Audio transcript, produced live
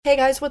Hey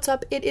guys, what's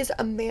up? It is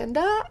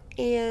Amanda,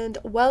 and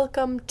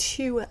welcome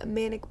to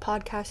Manic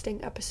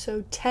Podcasting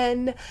episode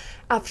 10.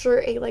 After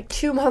a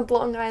 2-month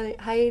long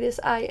hiatus,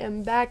 I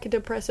am back.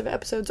 Depressive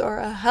episodes are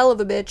a hell of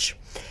a bitch.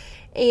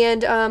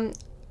 And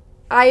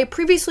I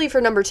previously,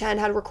 for number 10,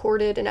 had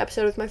recorded an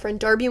episode with my friend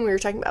Darby, and we were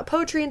talking about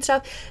poetry and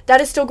stuff.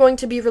 That is still going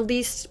to be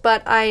released,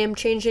 but I am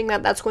changing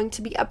that. That's going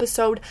to be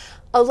episode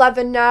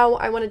 11 now.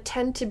 I want to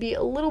tend to be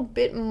a little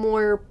bit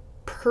more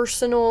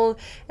personal,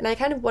 and I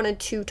kind of wanted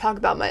to talk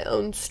about my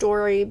own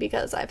story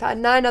because I've had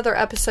 9 other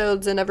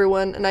episodes and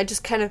I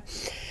just kind of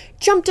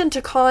jumped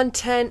into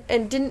content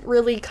and didn't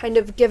really kind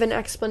of give an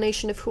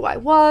explanation of who I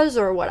was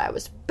or what I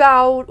was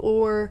about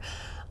or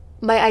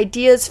my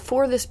ideas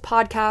for this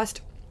podcast.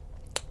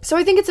 So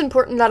I think it's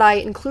important that I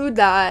include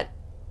that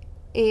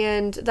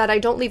and that I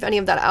don't leave any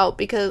of that out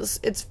because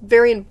it's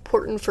very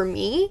important for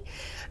me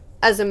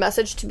as a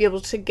message to be able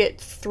to get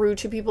through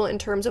to people in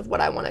terms of what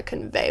I want to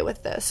convey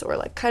with this,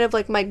 or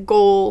my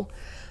goal.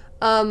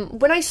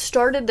 When I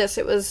started this,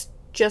 it was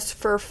just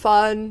for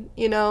fun,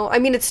 I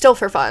mean, it's still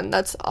for fun.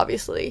 That's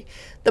obviously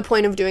the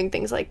point of doing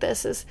things like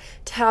this, is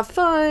to have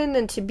fun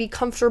and to be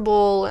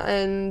comfortable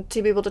and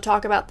to be able to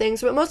talk about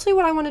things. But mostly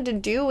what I wanted to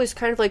do was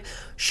kind of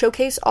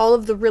showcase all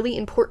of the really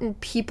important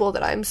people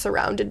that I'm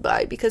surrounded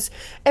by, because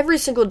every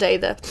single day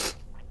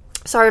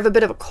sorry, I have a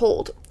bit of a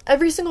cold.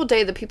 Every single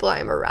day the people I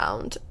am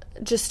around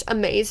just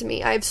amaze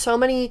me. I have so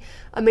many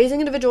amazing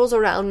individuals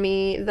around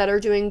me that are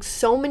doing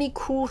so many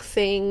cool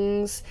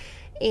things,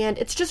 and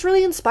it's just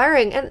really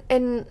inspiring.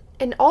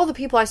 And all the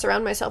people I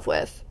surround myself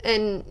with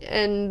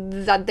and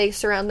that they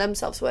surround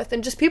themselves with,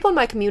 and just people in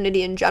my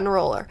community in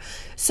general, are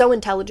so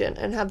intelligent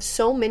and have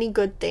so many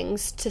good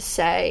things to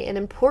say and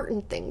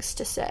important things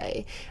to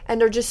say,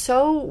 and are just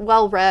so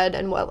well read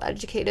and well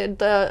educated.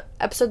 The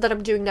episode that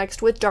I'm doing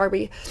next with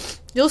Darby,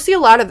 you'll see a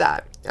lot of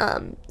that.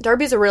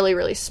 Darby's a really,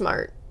 really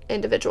smart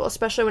individual,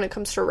 especially when it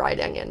comes to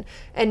writing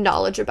and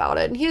knowledge about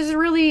it. And he has a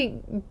really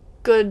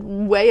good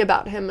way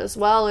about him as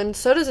well, and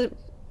so does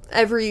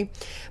every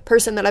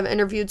person that I've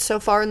interviewed so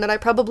far and that I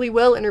probably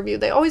will interview.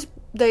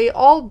 They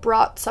all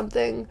brought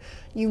something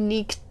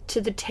unique to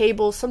the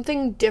table,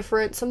 something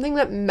different, something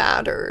that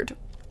mattered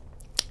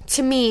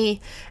to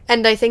me,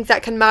 and I think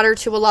that can matter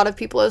to a lot of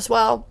people as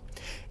well.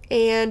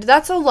 And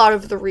that's a lot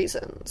of the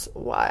reasons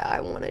why I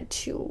wanted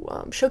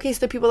to showcase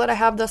the people that I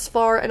have thus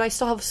far, and I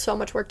still have so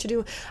much work to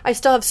do. I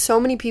still have so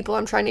many people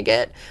I'm trying to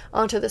get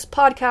onto this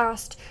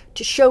podcast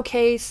to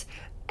showcase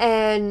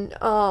and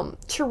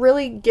to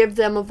really give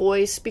them a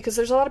voice, because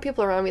there's a lot of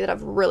people around me that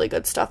have really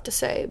good stuff to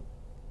say,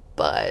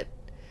 but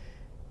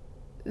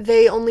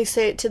they only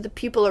say it to the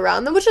people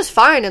around them, which is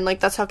fine, and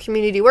that's how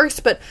community works,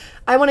 but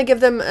I want to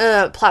give them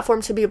a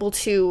platform to be able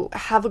to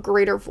have a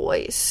greater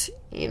voice,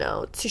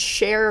 to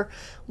share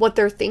what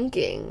they're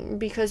thinking,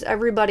 because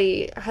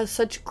everybody has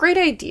such great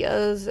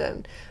ideas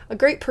and a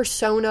great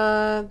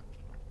persona.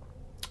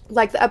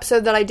 Like the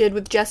episode that I did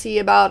with Jesse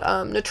about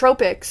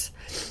nootropics,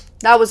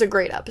 that was a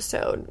great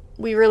episode.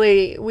 We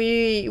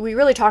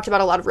really talked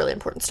about a lot of really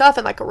important stuff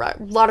and a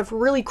lot of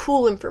really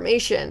cool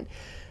information,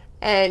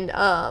 and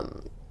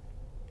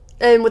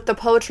with the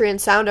poetry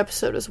and sound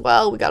episode as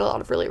well, we got a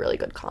lot of really, really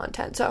good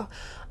content. So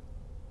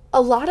a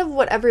lot of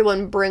what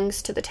everyone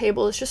brings to the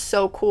table is just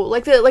so cool.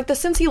 Like the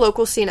Cincy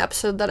local scene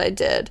episode that I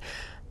did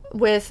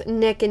with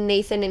Nick and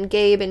Nathan and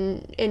Gabe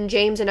and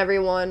James and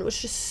everyone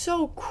was just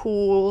so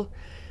cool.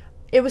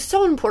 It was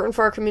so important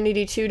for our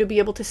community too, to be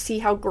able to see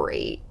how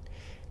great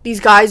these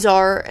guys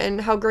are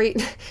and how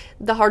great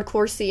the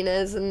hardcore scene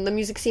is and the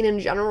music scene in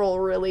general,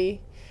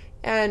 really.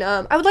 And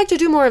I would like to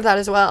do more of that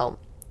as well.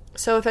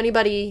 So if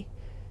anybody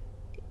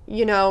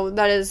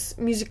that is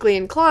musically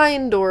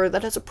inclined, or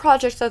that has a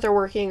project that they're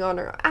working on,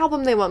 or an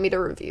album they want me to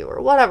review,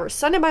 or whatever,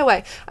 send it my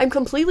way. I'm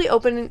completely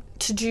open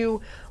to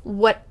do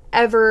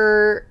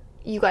whatever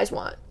you guys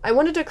want. I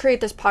wanted to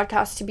create this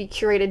podcast to be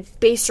curated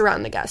based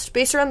around the guest,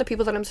 based around the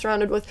people that I'm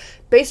surrounded with,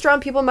 based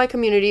around people in my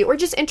community, or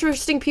just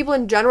interesting people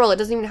in general. It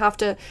doesn't even have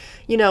to,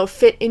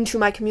 fit into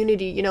my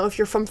community. If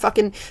you're from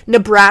fucking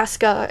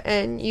Nebraska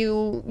and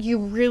you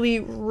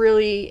really,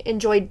 really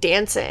enjoy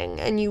dancing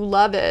and you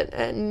love it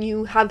and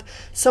you have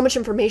so much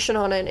information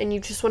on it and you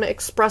just want to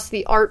express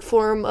the art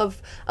form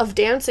of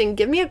dancing,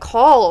 give me a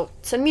call,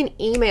 send me an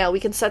email.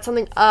 We can set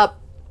something up,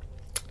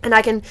 and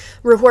I can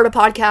record a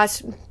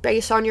podcast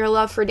based on your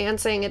love for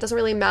dancing. It doesn't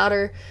really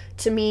matter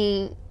to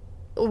me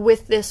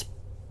with this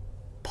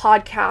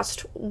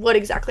podcast what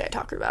exactly I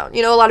talk about.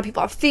 A lot of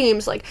people have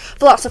themes, like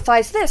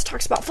Philosophize This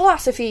talks about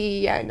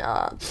philosophy, and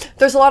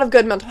there's a lot of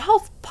good mental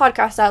health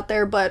podcasts out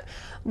there, but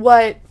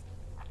what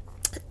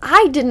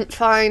I didn't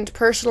find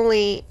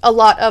personally a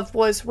lot of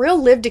was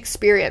real lived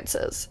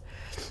experiences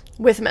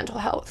with mental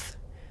health.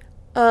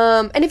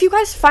 And if you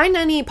guys find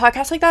any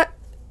podcasts like that,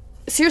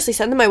 seriously,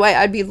 send them my way.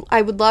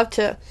 I would love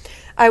to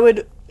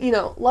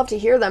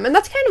hear them. And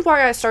that's kind of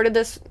why I started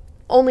this,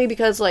 only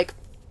because,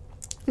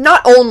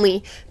 not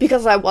only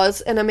because I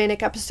was in a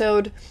manic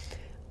episode,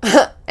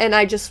 and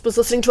I just was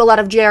listening to a lot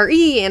of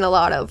JRE and a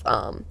lot of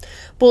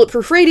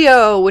Bulletproof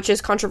Radio, which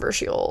is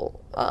controversial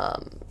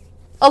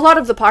a lot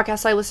of the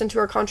podcasts I listen to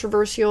are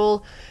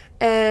controversial,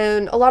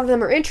 and a lot of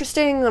them are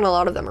interesting, and a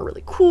lot of them are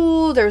really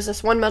cool. There's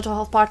this one mental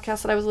health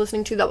podcast that I was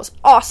listening to that was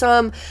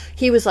awesome.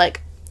 He was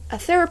like a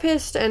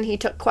therapist, and he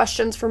took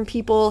questions from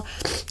people,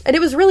 and it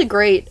was really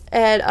great.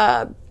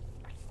 And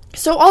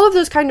so all of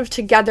those kind of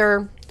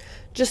together,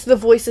 just the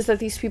voices that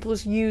these people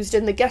used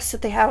and the guests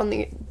that they had on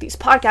these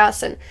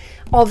podcasts and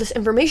all this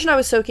information I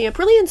was soaking up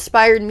really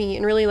inspired me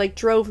and really like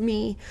drove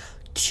me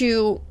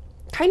to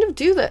kind of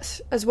do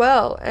this as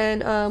well.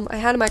 And I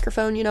had a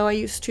microphone. I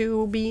used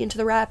to be into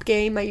the rap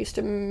game. I used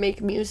to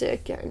make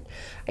music, and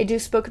I do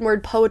spoken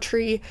word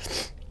poetry.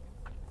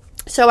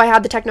 So I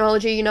had the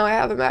technology. I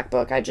have a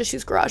MacBook. I just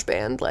use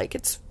GarageBand. Like,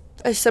 it's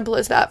as simple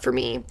as that for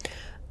me.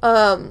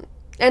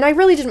 And I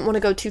really didn't want to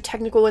go too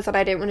technical with it.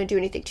 I didn't want to do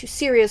anything too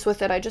serious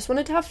with it. I just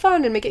wanted to have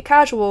fun and make it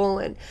casual.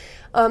 And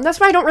that's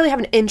why I don't really have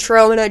an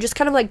intro, and I just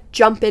kind of like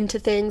jump into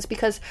things,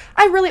 because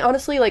I really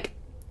honestly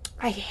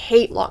I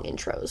hate long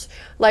intros.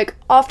 Like,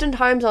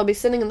 oftentimes I'll be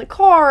sitting in the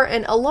car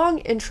and a long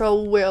intro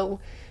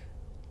will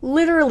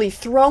literally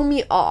throw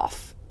me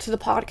off to the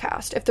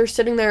podcast if they're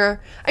sitting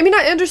there. I mean,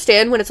 I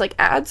understand when it's like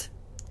ads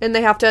and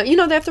they have to,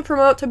 they have to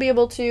promote to be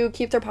able to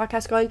keep their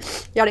podcast going,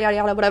 yada, yada,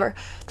 yada, whatever.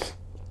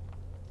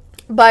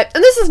 But,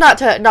 and this is not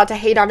to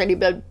hate on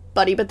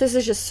anybody, but this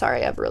is just,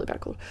 sorry, I have a really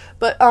bad cold.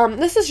 But,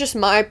 this is just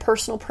my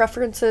personal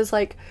preferences.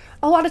 Like,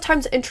 a lot of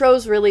times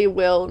intros really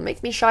will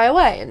make me shy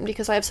away. And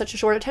because I have such a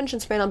short attention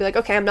span, I'll be like,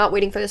 okay, I'm not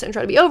waiting for this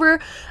intro to be over.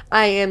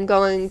 I am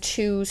going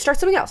to start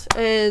something else.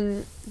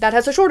 And that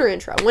has a shorter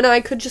intro, when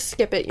I could just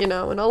skip it, And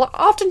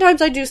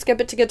oftentimes I do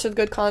skip it to get to the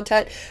good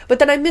content. But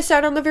then I miss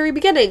out on the very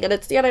beginning, and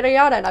it's yada, yada,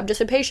 yada, and I'm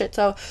just impatient.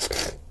 So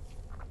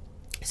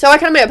I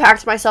kind of made a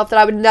pact to myself that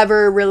I would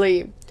never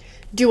really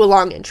do a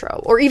long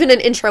intro, or even an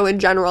intro in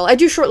general. I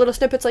do short little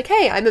snippets like,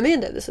 hey, I'm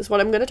Amanda, this is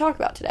what I'm going to talk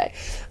about today.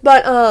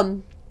 But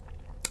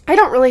I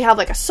don't really have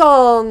like a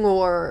song,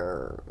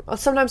 or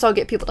sometimes I'll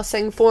get people to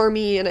sing for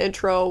me an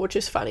intro, which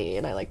is funny,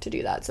 and I like to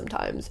do that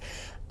sometimes.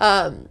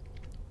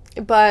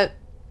 But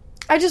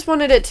I just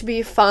wanted it to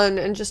be fun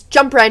and just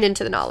jump right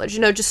into the knowledge,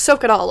 just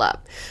soak it all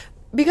up.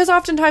 Because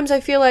oftentimes I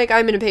feel like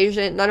I'm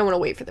impatient and I don't want to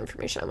wait for the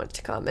information I want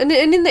to come. And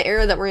in the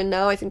era that we're in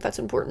now, I think that's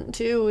important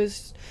too,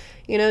 is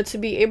to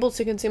be able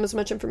to consume as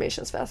much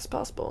information as fast as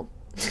possible.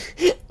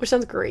 Which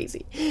sounds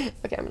crazy.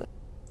 Okay, And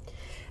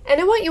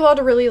I want you all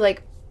to really,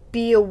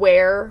 be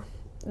aware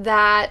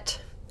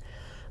that,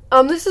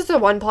 this is the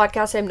one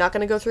podcast I'm not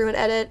going to go through and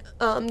edit.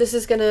 This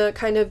is going to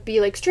kind of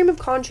be, stream of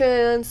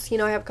conscience.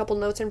 I have a couple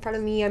notes in front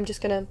of me. I'm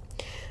just going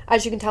to,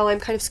 as you can tell, I'm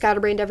kind of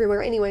scatterbrained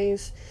everywhere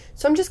anyways.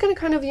 So I'm just going to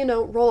kind of,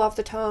 roll off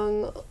the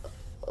tongue,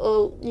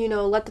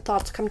 let the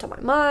thoughts come to my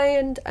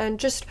mind, and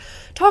just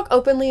talk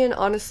openly and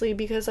honestly,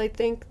 because I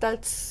think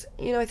that's,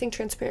 I think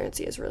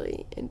transparency is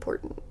really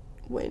important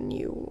when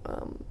you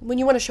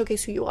want to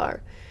showcase who you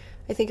are.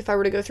 I think if I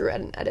were to go through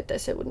and edit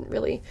this, it wouldn't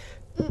really,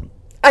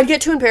 I'd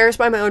get too embarrassed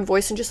by my own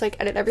voice and just,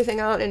 edit everything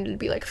out, and it'd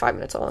be, 5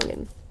 minutes long,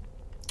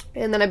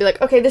 and then I'd be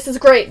like, okay, this is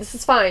great, this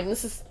is fine,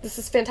 this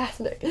is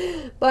fantastic.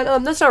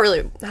 But, that's not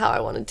really how I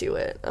want to do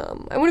it.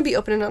 I want to be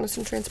open and honest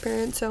and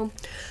transparent, so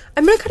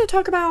I'm going to kind of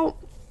talk about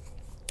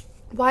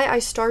why I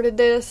started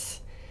this.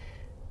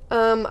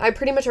 I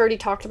pretty much already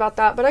talked about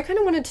that, but I kind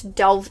of wanted to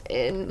delve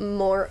in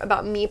more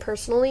about me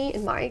personally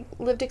and my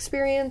lived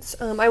experience.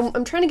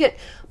 I'm trying to get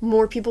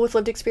more people with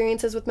lived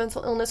experiences with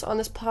mental illness on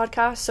this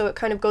podcast, so it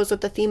kind of goes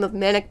with the theme of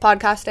manic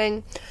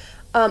podcasting.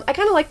 I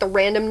kind of like the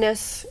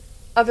randomness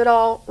of it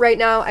all right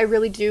now. I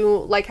really do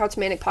like how it's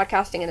manic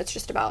podcasting, and it's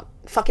just about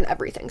fucking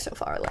everything so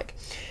far.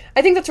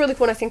 I think that's really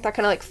cool, and I think that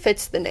kind of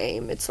fits the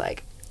name. It's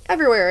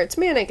everywhere, it's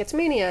manic, it's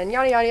mania, and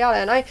yada yada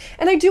yada.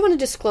 And I do want to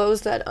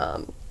disclose that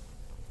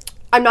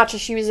I'm not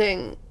just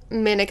using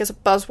manic as a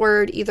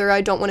buzzword either. I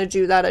don't want to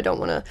do that. I don't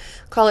want to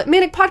call it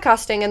manic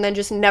podcasting and then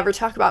just never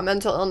talk about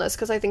mental illness,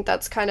 because I think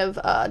that's kind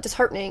of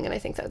disheartening, and I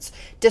think that's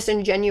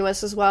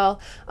disingenuous as well.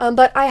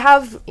 But I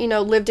have,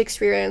 lived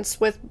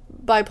experience with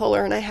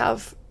bipolar, and I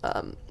have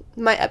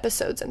my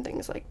episodes and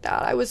things like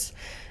that. I was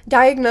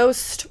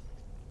diagnosed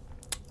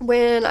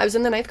when I was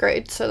in the 9th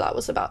grade, so that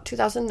was about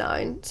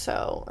 2009,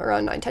 so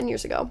around 9-10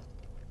 years ago.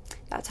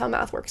 That's how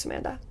math works,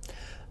 Amanda.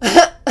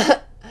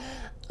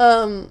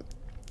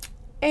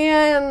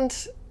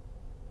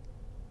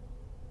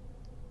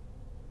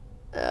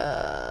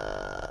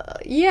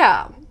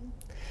 Yeah.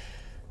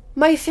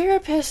 My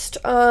therapist,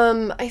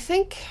 I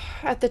think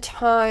at the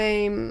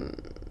time,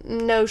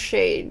 no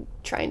shade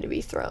trying to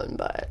be thrown,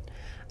 but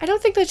I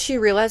don't think that she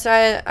realized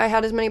I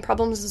had as many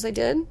problems as I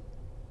did,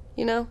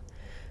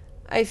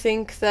 I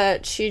think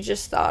that she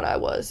just thought I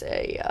was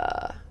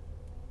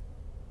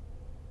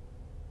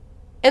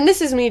and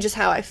this is me just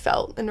how I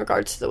felt in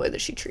regards to the way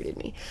that she treated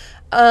me.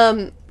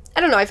 I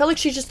don't know, I felt like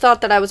she just thought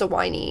that I was a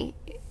whiny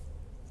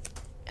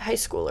high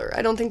schooler.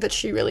 I don't think that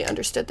she really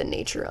understood the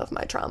nature of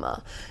my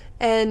trauma.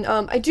 And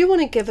I do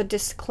want to give a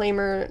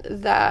disclaimer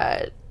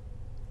that,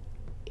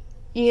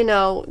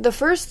 the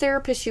first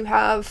therapist you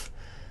have,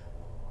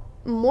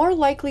 more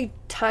likely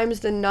times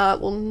than not,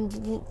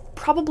 will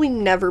probably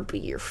never be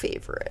your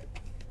favorite.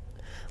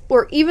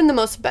 or even the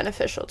most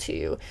beneficial to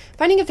you.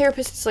 Finding a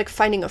therapist is like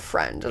finding a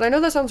friend. And I know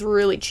that sounds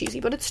really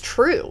cheesy, but it's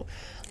true.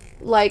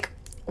 Like,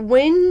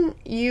 when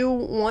you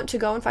want to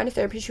go and find a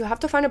therapist, you have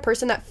to find a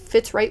person that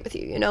fits right with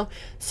you, you know?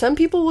 Some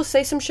people will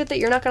say some shit that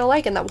you're not going to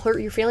like, and that will hurt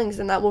your feelings,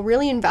 and that will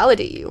really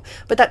invalidate you.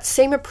 But that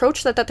same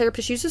approach that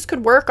therapist uses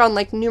could work on,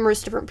 like,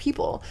 numerous different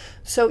people.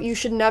 So you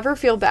should never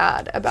feel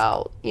bad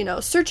about, you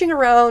know, searching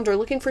around or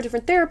looking for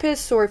different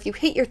therapists, or if you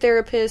hate your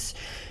therapist,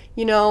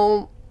 you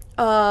know,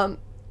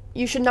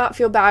 you should not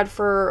feel bad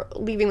for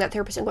leaving that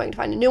therapist and going to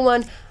find a new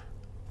one.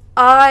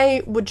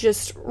 I would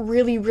just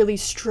really, really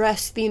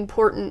stress the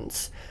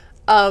importance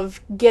of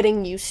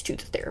getting used to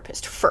the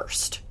therapist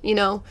first, you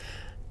know?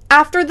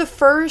 After the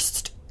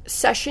first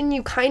session,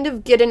 you kind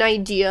of get an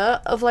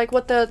idea of, like,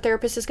 what the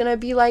therapist is going to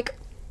be like.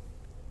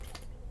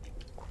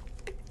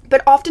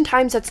 But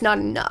oftentimes that's not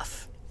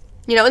enough,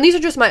 you know? And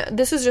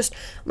this is just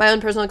my own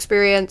personal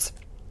experience.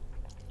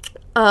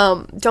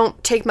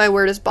 Don't take my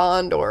word as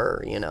bond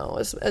or, you know,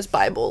 as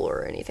Bible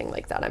or anything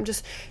like that. I'm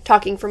just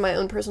talking from my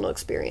own personal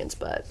experience,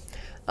 but,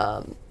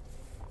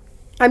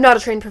 I'm not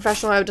a trained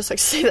professional. I would just like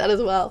to say that as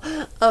well.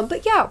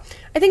 But yeah,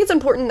 I think it's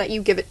important that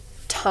you give it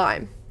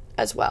time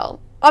as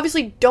well.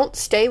 Obviously, don't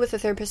stay with a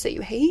therapist that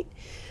you hate,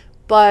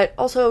 but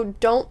also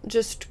don't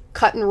just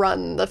cut and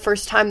run the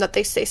first time that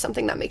they say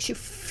something that makes you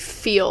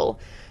feel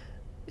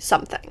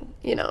something,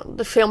 you know,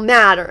 to feel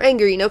mad or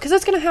angry, you know, because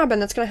that's going to happen.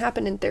 That's going to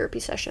happen in therapy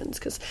sessions.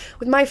 Because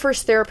with my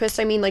first therapist,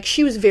 I mean, like,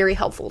 she was very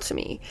helpful to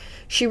me.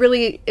 She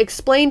really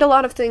explained a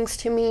lot of things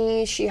to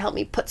me. She helped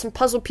me put some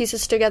puzzle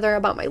pieces together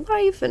about my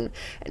life and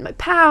my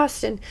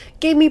past, and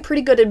gave me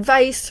pretty good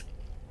advice.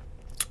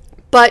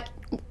 But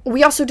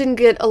we also didn't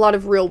get a lot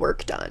of real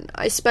work done.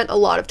 I spent a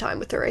lot of time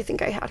with her. I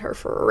think I had her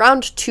for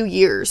around 2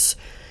 years.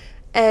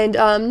 And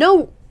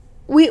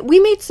we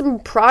made some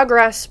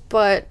progress,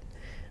 but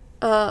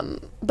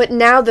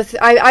now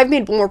I've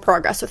made more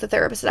progress with the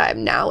therapist that I have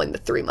now in the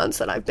 3 months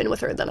that I've been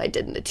with her than I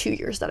did in the 2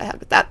 years that I had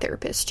with that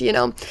therapist, you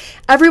know?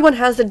 Everyone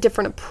has a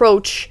different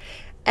approach,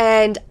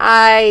 and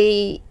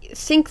I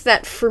think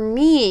that for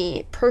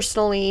me,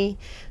 personally,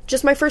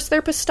 just my first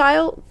therapist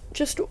style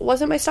just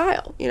wasn't my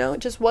style, you know? It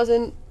just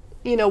wasn't,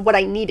 you know, what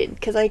I needed,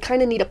 because I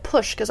kind of need a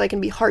push, because I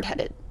can be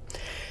hard-headed.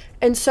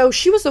 And so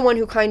she was the one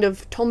who kind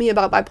of told me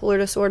about bipolar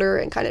disorder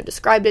and kind of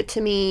described it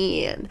to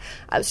me, and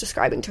I was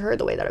describing to her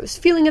the way that I was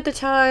feeling at the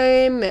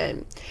time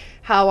and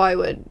how I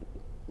would,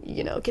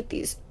 you know, get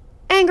these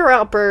anger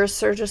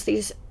outbursts or just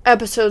these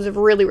episodes of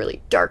really,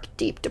 really dark,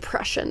 deep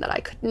depression that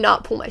I could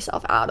not pull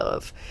myself out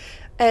of.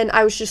 And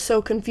I was just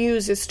so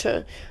confused as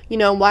to, you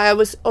know, why I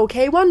was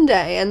okay one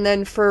day, and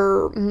then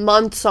for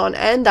months on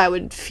end I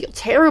would feel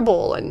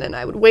terrible, and then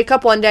I would wake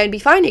up one day and be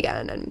fine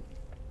again. And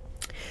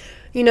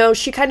you know,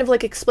 she kind of,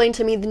 like, explained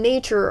to me the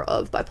nature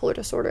of bipolar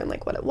disorder and,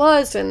 like, what it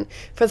was, and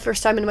for the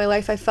first time in my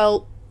life, I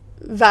felt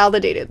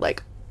validated.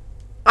 Like,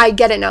 I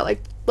get it now.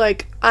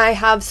 Like, I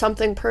have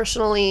something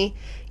personally,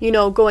 you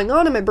know, going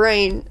on in my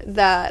brain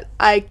that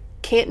I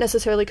can't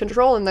necessarily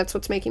control, and that's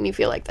what's making me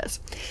feel like this.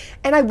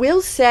 And I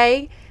will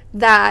say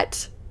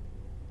that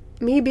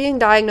me being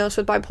diagnosed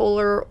with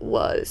bipolar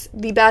was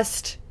the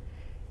best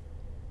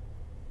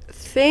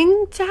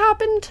thing to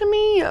happen to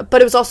me, but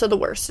it was also the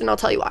worst, and I'll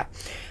tell you why.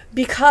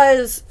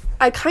 Because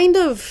I kind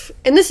of,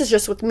 and this is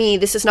just with me,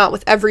 this is not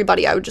with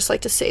everybody, I would just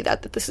like to say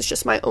that this is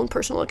just my own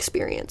personal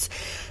experience,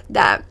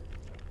 that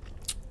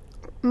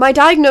my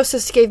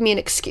diagnosis gave me an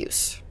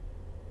excuse.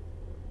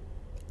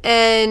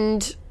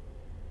 And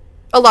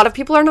a lot of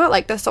people are not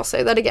like this, I'll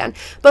say that again.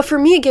 But for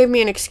me, it gave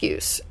me an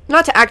excuse.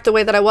 Not to act the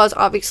way that I was,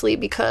 obviously,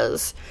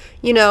 because,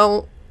 you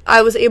know,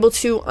 I was able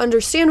to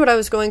understand what I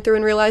was going through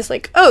and realize,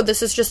 like, oh,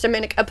 this is just a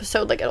manic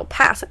episode, like, it'll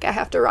pass, like, I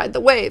have to ride the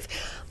wave.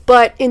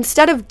 But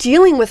instead of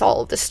dealing with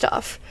all of this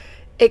stuff,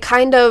 it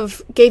kind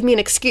of gave me an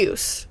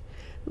excuse.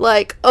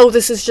 Like, oh,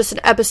 this is just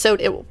an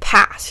episode, it will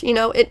pass. You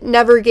know, it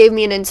never gave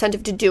me an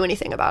incentive to do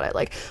anything about it.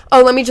 Like,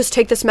 oh, let me just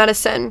take this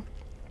medicine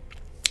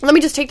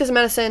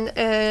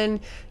and,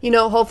 you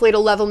know, hopefully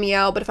it'll level me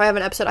out. But if I have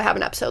an episode, I have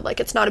an episode. Like,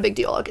 it's not a big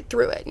deal. I'll get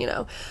through it, you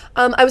know.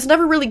 I was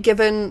never really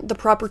given the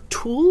proper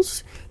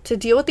tools to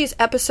deal with these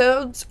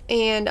episodes.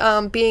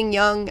 And being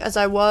young as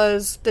I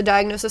was, the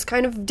diagnosis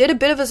kind of did a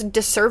bit of a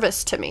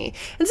disservice to me.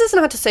 And this is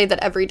not to say that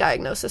every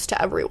diagnosis to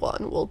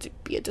everyone will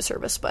be a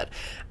disservice. But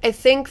I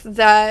think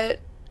that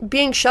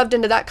being shoved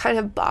into that kind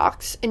of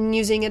box and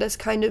using it as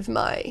kind of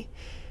my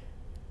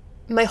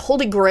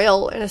holy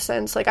grail, in a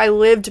sense, like, I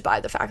lived by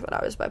the fact that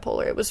I was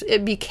bipolar.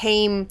 It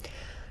became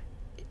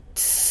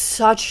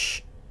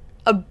such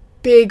a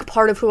big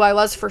part of who I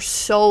was for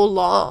so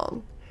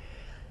long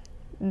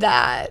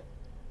that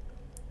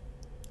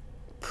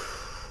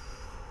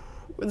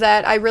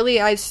I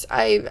really,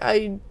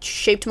 I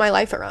shaped my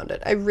life around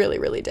it. I really,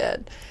 really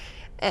did.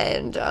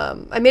 And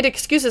I made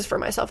excuses for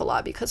myself a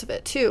lot because of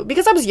it, too.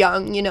 Because I was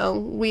young, you know,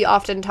 we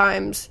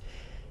oftentimes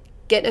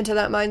get into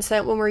that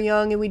mindset when we're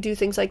young, and we do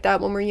things like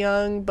that when we're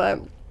young, but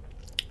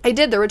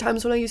there were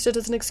times when I used it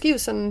as an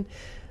excuse, and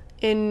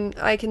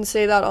I can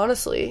say that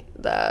honestly,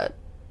 that,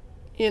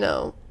 you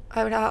know,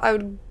 I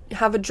would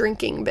have a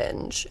drinking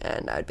binge,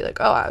 and I'd be like,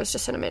 oh, I was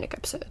just in a manic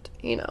episode,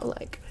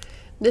 like,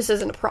 this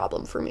isn't a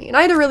problem for me. And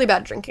I had a really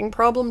bad drinking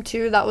problem,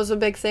 too. That was a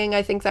big thing.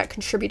 I think that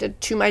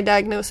contributed to my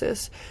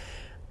diagnosis.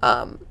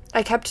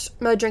 I kept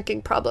my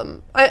drinking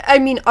problem. I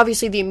mean,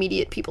 obviously the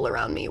immediate people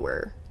around me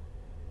were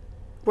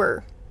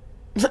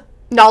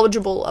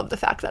knowledgeable of the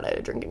fact that I had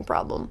a drinking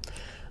problem.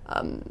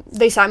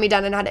 They sat me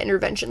down and had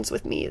interventions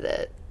with me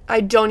that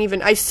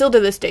I still to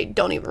this day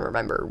don't even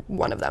remember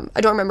one of them.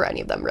 I don't remember any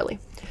of them, really.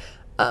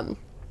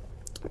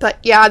 But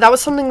yeah, that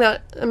was something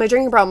that, my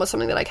drinking problem was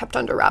something that I kept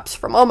under wraps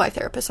from all my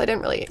therapists. I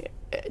didn't really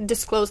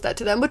disclose that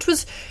to them, which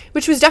was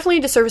definitely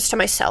a disservice to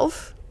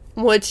myself,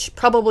 which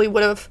probably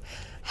would have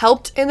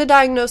helped in the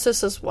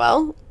diagnosis as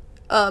well,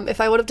 if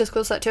I would have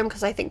disclosed that to him,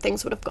 because I think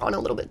things would have gone a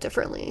little bit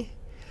differently.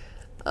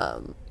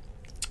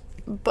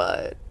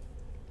 But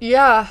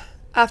yeah,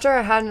 after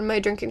I had my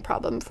drinking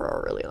problem for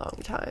a really long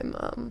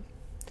time,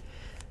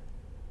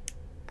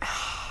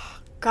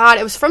 God,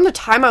 it was from the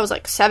time I was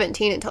like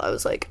 17 until I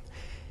was like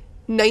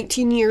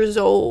 19 years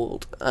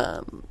old.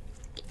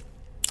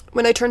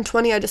 When I turned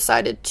 20, I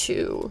decided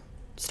to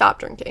stop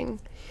drinking,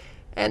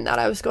 and that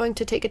I was going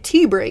to take a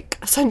tea break,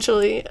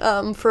 essentially,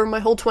 for my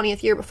whole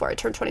 20th year before I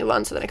turned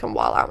 21, so then I can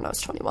wall out when I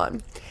was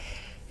 21.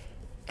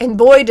 And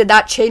boy, did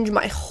that change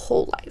my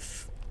whole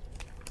life.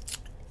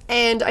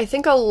 And I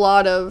think a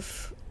lot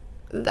of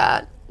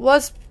that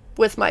was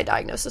with my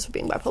diagnosis of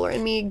being bipolar,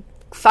 and me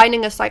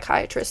finding a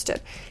psychiatrist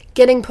and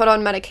getting put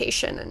on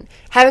medication, and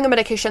having a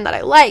medication that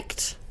I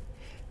liked.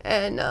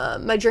 And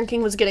my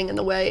drinking was getting in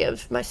the way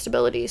of my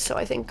stability, so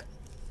I think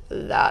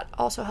that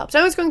also helps.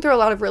 I was going through a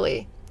lot of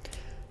really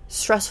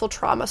stressful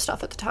trauma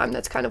stuff at the time.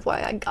 That's kind of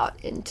why I got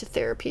into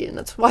therapy, and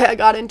that's why I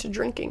got into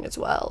drinking as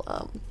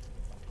well.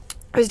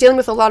 I was dealing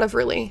with a lot of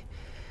really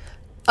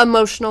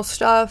emotional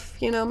stuff.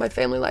 My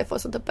family life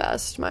wasn't the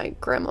best. My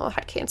grandma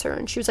had cancer,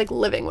 and she was, like,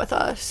 living with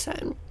us,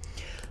 and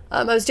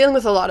I was dealing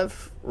with a lot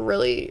of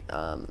really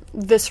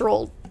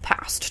visceral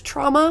past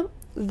trauma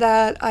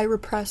that I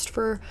repressed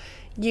for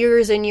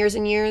years and years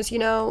and years,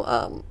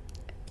 and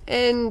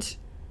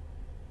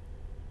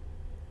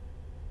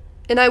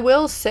I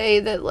will say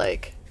that,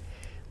 like,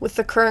 with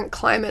the current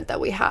climate that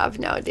we have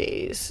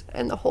nowadays,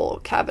 and the whole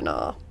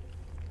Kavanaugh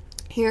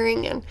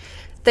hearing and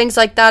things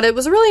like that, it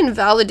was really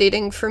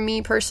invalidating for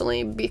me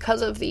personally,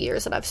 because of the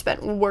years that I've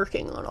spent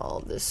working on all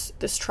of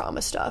this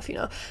trauma stuff,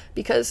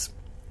 because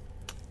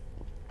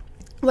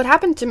what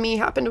happened to me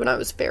happened when I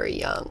was very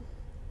young,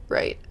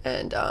 right?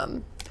 And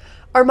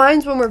our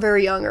minds when we're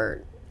very young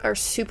are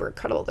super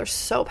incredible. They're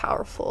so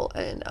powerful.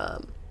 And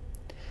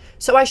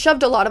so I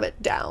shoved a lot of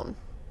it down,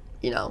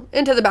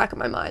 into the back of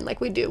my mind,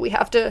 like we do. We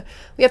have to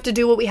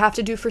do what we have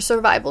to do for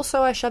survival.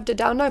 So I shoved it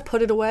down and I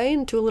put it away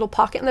into a little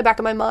pocket in the back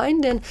of my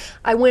mind, and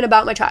I went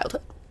about my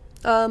childhood.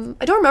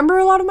 I don't remember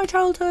a lot of my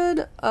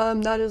childhood.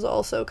 That is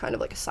also kind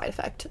of like a side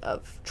effect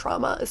of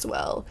trauma as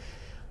well.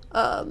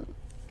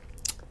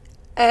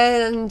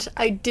 And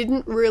I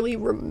didn't really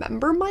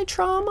remember my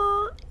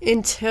trauma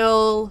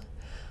until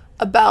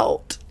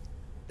about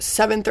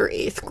 7th or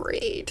 8th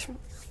grade.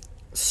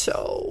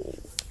 So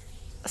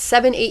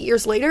 7-8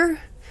 years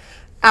later,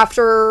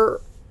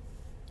 after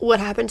what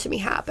happened to me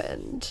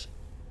happened,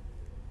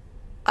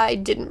 I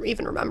didn't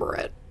even remember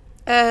it.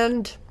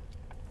 And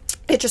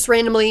it just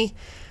randomly,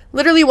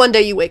 literally one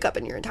day you wake up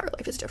and your entire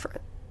life is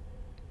different.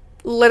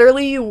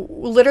 Literally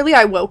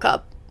I woke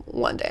up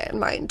one day and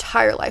my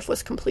entire life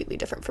was completely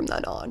different from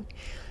then on.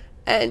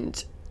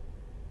 And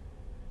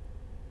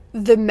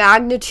the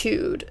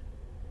magnitude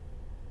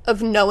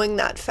of knowing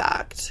that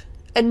fact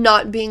and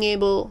not being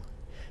able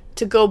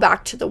to go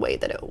back to the way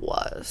that it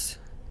was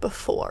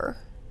before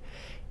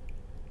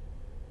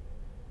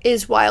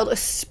is wild,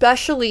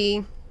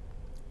 especially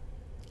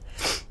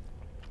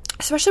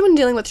when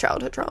dealing with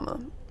childhood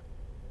trauma,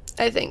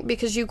 I think,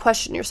 because you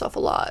question yourself a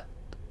lot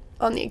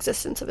on the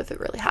existence of if it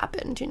really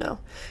happened,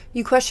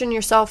 You question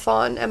yourself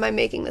on, am I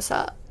making this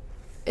up?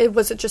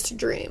 Was it just a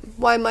dream?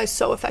 Why am I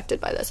so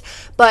affected by this?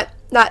 But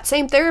that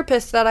same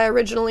therapist that I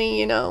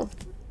originally,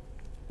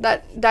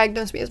 that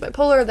diagnosed me as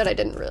bipolar, that I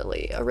didn't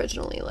really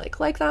originally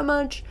like that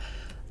much,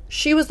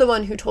 she was the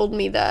one who told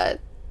me that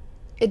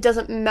it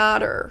doesn't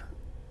matter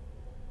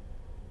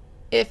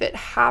if it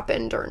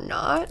happened or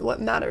not.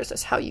 What matters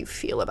is how you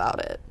feel about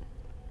it.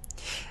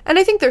 And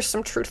I think there's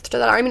some truth to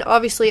that. I mean,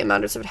 obviously it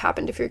matters if it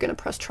happened, if you're going to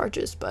press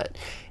charges, but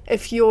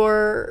if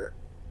you're,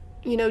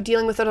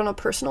 dealing with it on a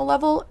personal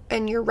level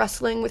and you're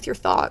wrestling with your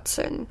thoughts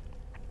and,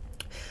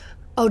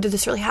 oh, did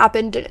this really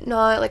happen? Did it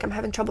not? Like, I'm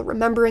having trouble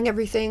remembering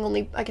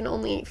everything. I can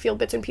only feel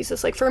bits and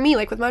pieces. Like, for me,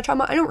 like with my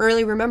trauma, I don't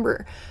really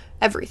remember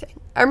everything.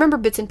 I remember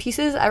bits and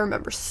pieces. I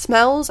remember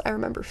smells. I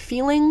remember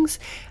feelings.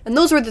 And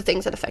those were the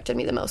things that affected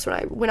me the most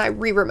when I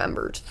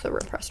re-remembered the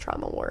repressed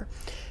trauma, were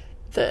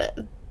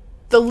the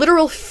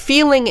literal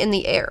feeling in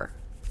the air,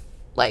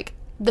 like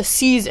the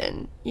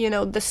season,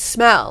 the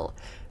smell.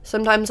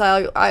 Sometimes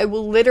I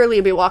will literally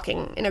be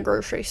walking in a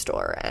grocery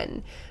store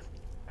and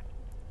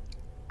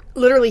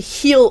literally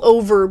heel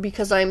over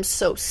because I'm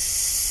so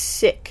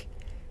sick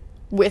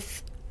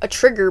with a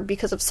trigger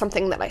because of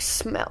something that I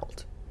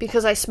smelled,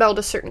 because I smelled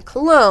a certain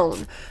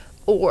cologne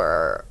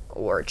or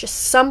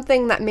just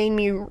something that made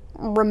me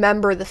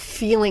remember the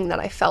feeling that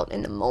I felt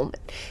in the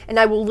moment. And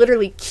I will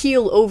literally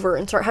keel over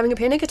and start having a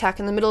panic attack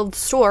in the middle of the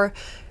store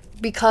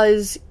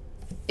because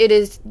it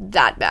is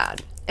that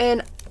bad.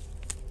 And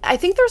I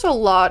think there's a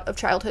lot of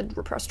childhood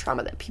repressed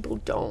trauma that people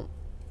don't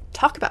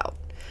talk about.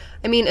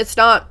 I mean, it's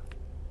not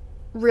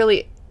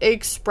really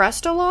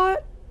expressed a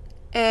lot,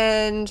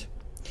 and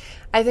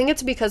I think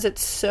it's because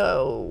it's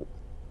so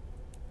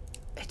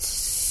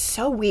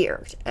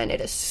weird, and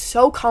it is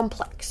so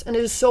complex, and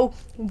it is so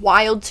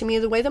wild to me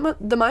the way that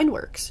the mind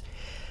works,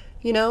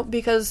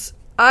 because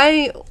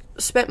I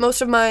spent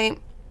most of my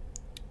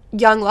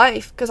young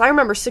life, because I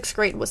remember 6th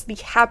grade was the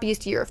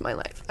happiest year of my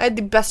life. I had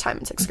the best time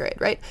in 6th grade,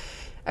 right?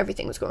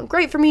 Everything was going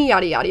great for me,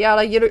 yada, yada,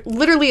 yada.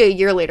 Literally a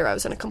year later, I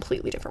was in a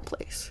completely different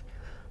place.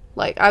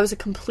 Like, I was a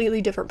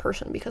completely different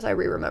person because I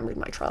re-remembered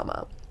my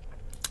trauma.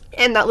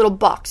 And that little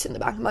box in the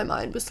back of my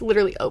mind was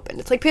literally open.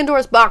 It's like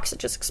Pandora's box. It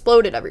just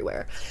exploded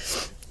everywhere.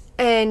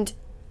 And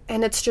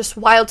it's just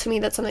wild to me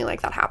that something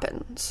like that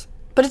happens.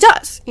 But it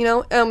does,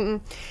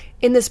 In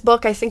this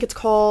book, I think it's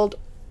called,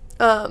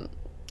 a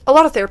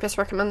lot of therapists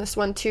recommend this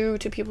one too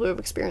to people who have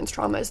experienced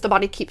trauma, is The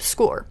Body Keeps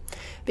Score,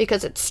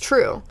 because it's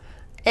true.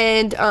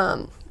 And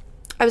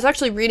I was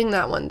actually reading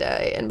that one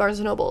day in Barnes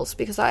 & Noble's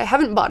because I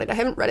haven't bought it. I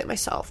haven't read it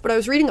myself, but I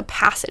was reading a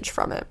passage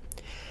from it.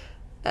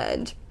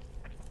 And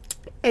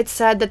it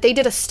said that they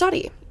did a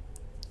study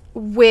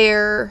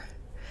where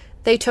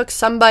they took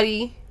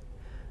somebody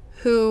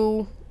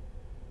who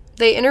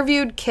they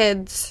interviewed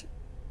kids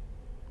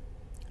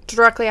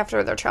directly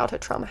after their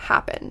childhood trauma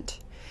happened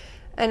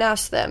and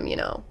asked them,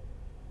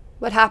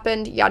 what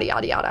happened, yada,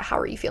 yada, yada, how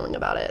are you feeling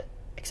about it,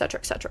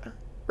 etc.,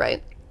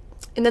 right?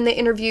 And then they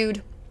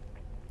interviewed,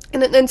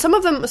 and then some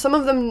of them,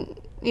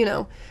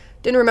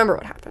 didn't remember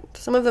what happened.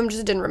 Some of them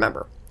just didn't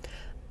remember.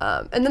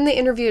 And then they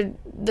interviewed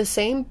the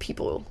same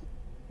people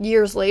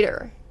years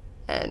later,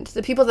 and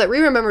the people that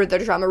remembered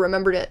their trauma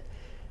remembered it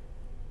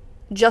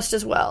just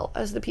as well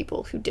as the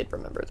people who did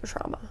remember their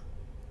trauma.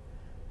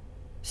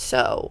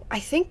 So I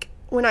think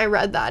when I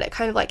read that, it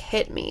kind of like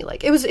hit me.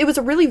 Like, it was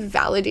a really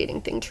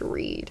validating thing to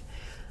read.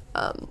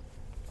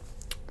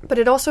 But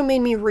it also made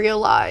me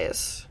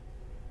realize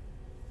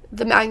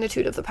the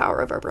magnitude of the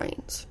power of our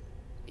brains,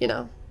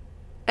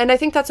 And I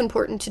think that's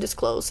important to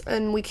disclose,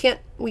 and we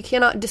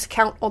cannot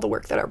discount all the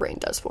work that our brain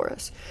does for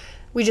us.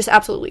 We just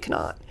absolutely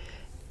cannot.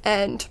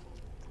 And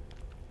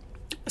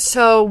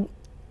so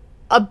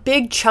a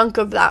big chunk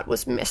of that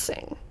was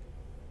missing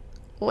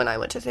when I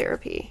went to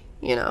therapy,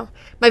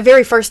 My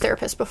very first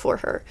therapist before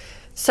her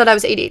said I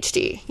was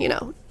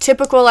ADHD,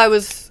 Typical, I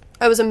was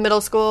in middle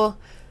school.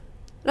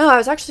 No, I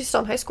was actually still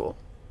in high school.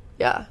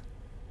 Yeah.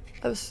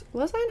 Was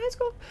I in high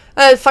school?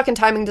 Fucking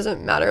timing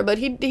doesn't matter, but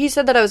he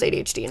said that I was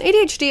ADHD. And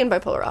ADHD and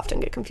bipolar often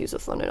get confused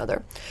with one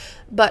another.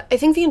 But I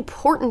think the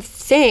important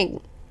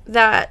thing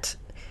that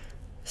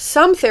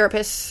some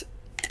therapists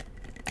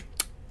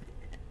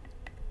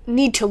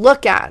need to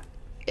look at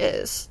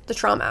is the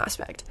trauma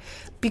aspect.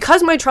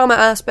 Because my trauma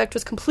aspect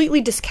was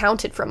completely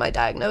discounted from my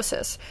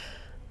diagnosis,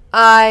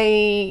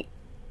 I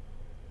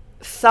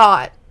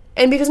thought,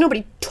 and because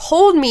nobody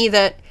told me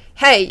that,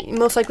 hey,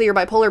 most likely you're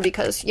bipolar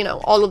because,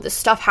 all of this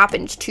stuff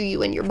happened to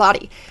you in your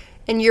body,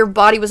 and your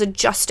body was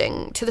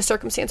adjusting to the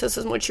circumstances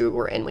in which you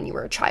were in when you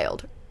were a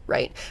child,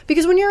 right?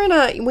 Because when you're in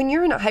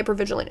a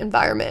hypervigilant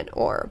environment,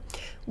 or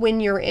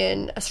when you're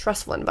in a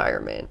stressful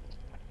environment,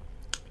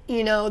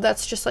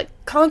 that's just like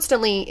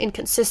constantly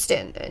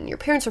inconsistent, and your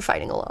parents are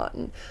fighting a lot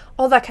and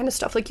all that kind of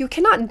stuff. Like, you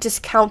cannot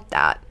discount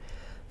that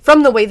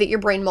from the way that your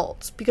brain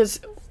molds,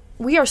 because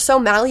we are so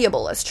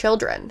malleable as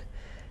children.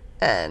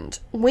 And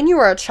when you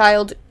are a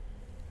child,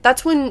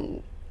 that's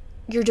when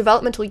your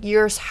developmental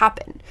years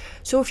happen.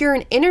 So if you're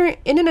in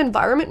an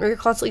environment where you're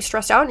constantly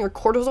stressed out and your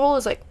cortisol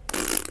is like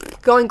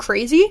going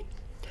crazy,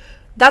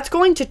 that's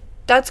going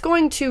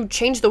to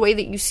change the way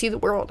that you see the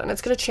world, and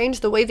it's going to change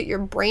the way that your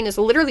brain is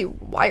literally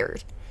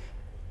wired.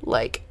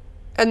 Like,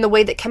 and the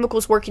way that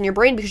chemicals work in your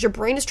brain, because your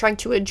brain is trying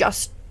to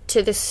adjust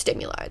to this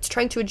stimuli. It's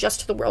trying to adjust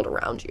to the world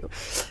around you.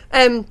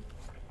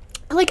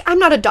 Like, I'm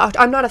not a doctor,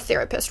 I'm not a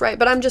therapist, right?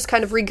 But I'm just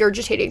kind of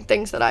regurgitating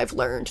things that I've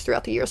learned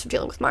throughout the years of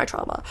dealing with my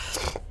trauma.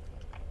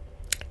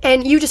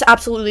 And you just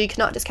absolutely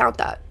cannot discount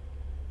that.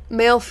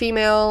 Male,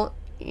 female,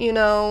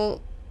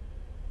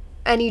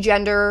 any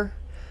gender,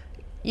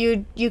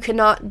 you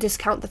cannot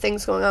discount the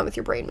things going on with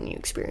your brain when you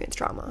experience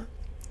trauma.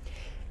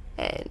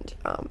 And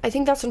I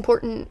think that's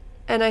important,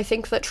 and I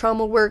think that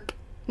trauma work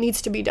needs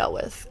to be dealt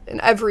with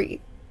in every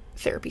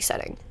therapy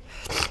setting.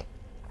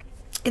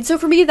 And so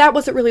for me, that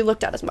wasn't really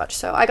looked at as much.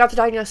 So I got the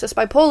diagnosis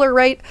bipolar,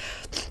 right?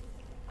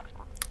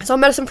 I was on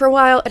medicine for a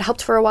while. It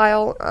helped for a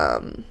while.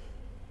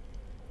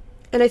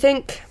 And I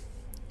think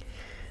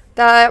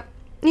that,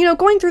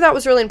 going through that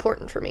was really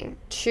important for me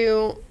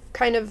to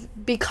kind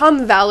of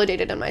become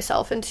validated in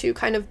myself and to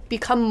kind of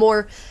become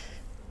more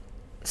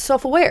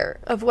self-aware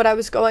of what I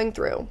was going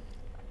through.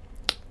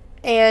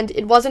 And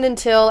it wasn't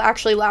until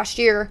actually last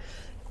year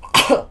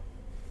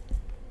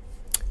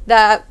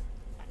that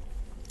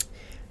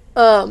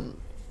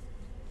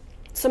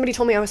somebody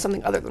told me I was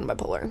something other than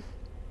bipolar.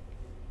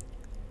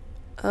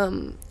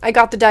 I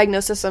got the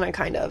diagnosis and I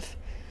kind of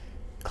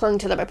clung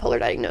to the bipolar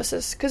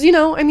diagnosis. Because,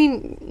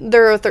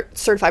 they're a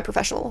certified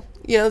professional.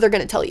 They're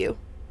going to tell you.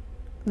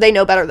 They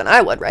know better than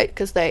I would, right?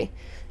 Because they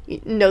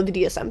know the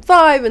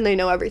DSM-5 and they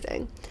know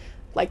everything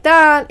like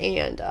that.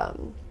 And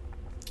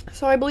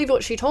so I believed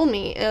what she told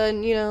me.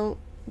 And,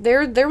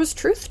 there was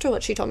truth to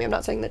what she told me. I'm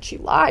not saying that she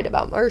lied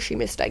about me or she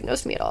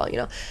misdiagnosed me at all.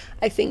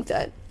 I think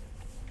that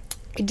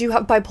I do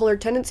have bipolar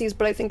tendencies,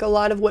 but I think a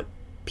lot of what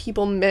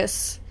people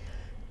miss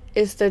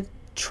is the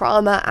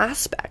trauma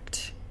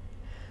aspect.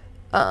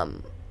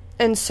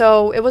 And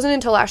so it wasn't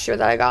until last year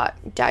that I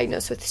got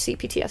diagnosed with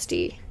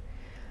CPTSD.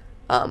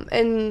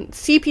 And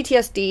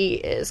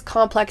CPTSD is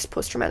complex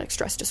post-traumatic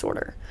stress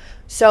disorder.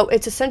 So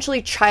it's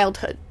essentially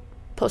childhood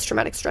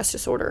post-traumatic stress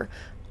disorder.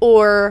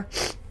 Or,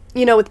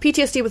 with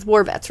PTSD with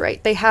war vets,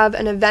 right? They have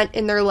an event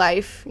in their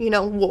life,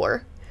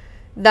 war,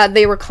 that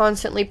they were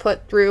constantly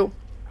put through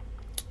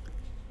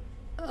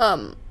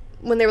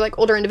when they were like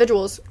older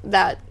individuals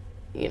that,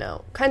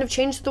 kind of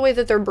changed the way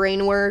that their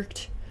brain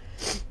worked,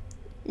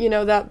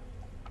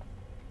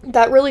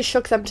 that really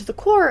shook them to the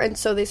core, and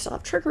so they still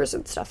have triggers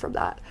and stuff from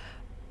that.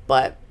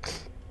 But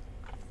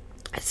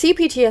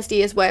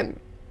CPTSD is when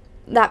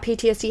that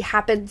PTSD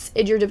happens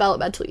in your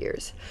developmental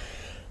years.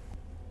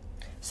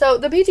 So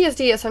the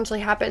PTSD essentially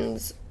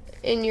happens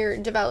in your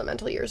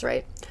developmental years,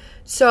 right?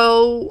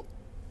 So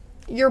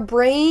your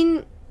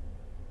brain,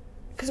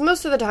 because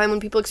most of the time when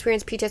people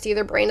experience PTSD,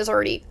 their brain is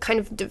already kind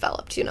of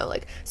developed,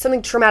 like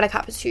something traumatic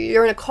happens to you.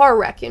 You're in a car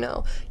wreck,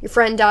 your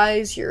friend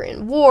dies, you're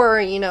in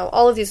war,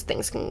 all of these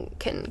things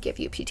can give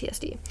you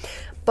PTSD.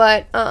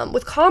 But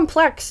with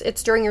complex,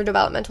 it's during your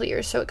developmental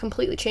years, so it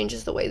completely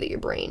changes the way that your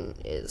brain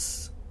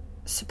is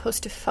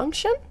supposed to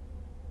function.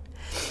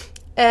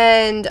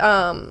 And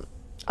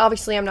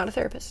obviously I'm not a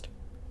therapist,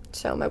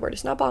 so my word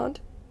is not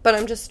bond. But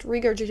I'm just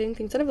regurgitating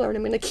things that I've learned.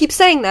 I'm going to keep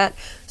saying that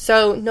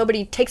so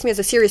nobody takes me as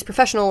a serious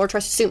professional or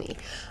tries to sue me.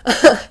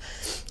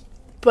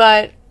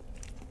 But,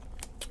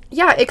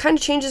 yeah, it kind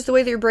of changes the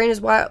way that your brain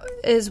is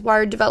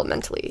wired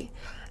developmentally.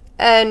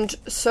 And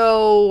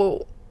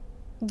so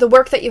the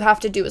work that you have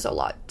to do is a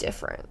lot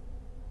different.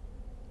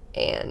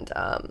 And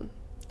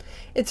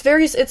it's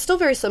still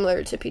very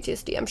similar to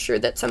PTSD. I'm sure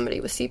that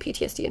somebody with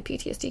CPTSD and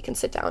PTSD can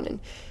sit down and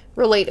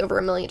relate over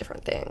a million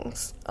different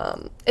things.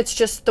 It's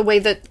just the way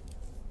that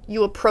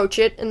you approach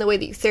it and the way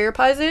that you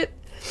therapize it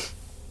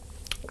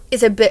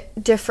is a bit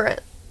different.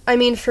 I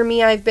mean, for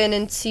me, I've been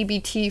in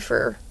CBT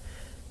for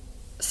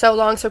so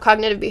long, so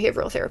cognitive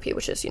behavioral therapy,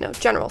 which is,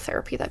 general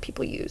therapy that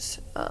people use.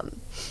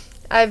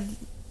 I've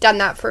done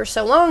that for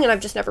so long, and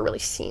I've just never really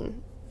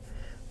seen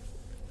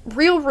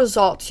real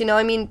results,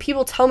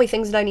 people tell me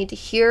things that I need to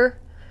hear,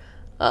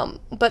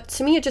 but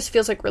to me, it just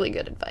feels like really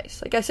good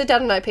advice. Like, I sit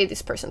down and I pay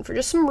this person for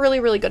just some really,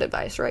 really good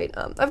advice, right?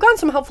 I've gotten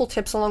some helpful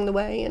tips along the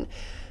way, and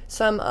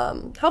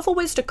some helpful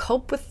ways to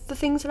cope with the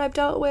things that I've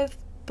dealt with,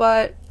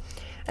 but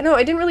I don't know,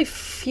 I didn't really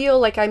feel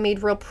like I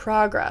made real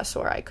progress,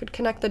 or I could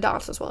connect the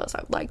dots as well as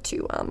I would like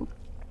to.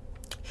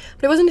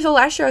 But it wasn't until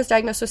last year I was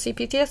diagnosed with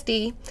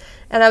CPTSD,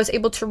 and I was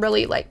able to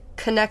really,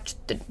 connect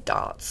the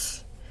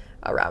dots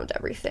around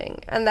everything,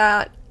 and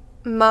that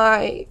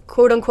my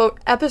quote-unquote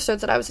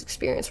episodes that I was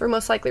experiencing were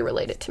most likely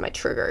related to my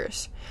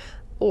triggers,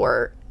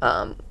 or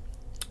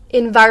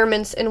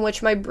environments in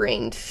which my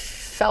brain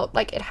felt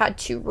like it had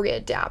to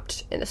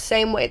readapt in the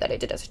same way that I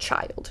did as a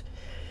child.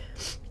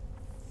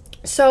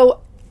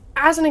 So,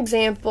 as an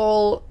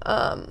example,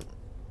 the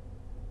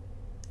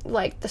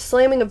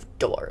slamming of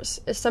doors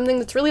is something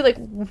that's really,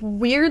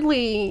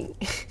 weirdly,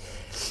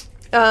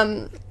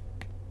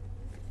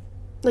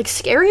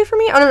 scary for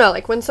me. I don't know,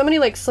 when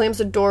somebody, slams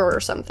a door or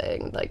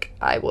something,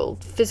 I will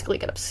physically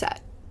get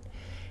upset.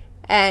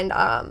 And,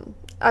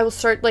 I will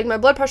start, my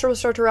blood pressure will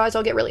start to rise,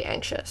 I'll get really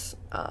anxious.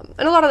 And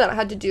a lot of that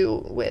had to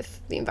do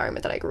with the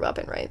environment that I grew up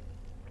in, right?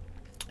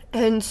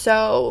 And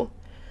so,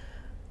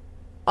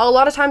 a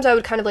lot of times I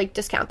would kind of,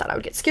 discount that. I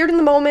would get scared in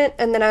the moment,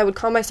 and then I would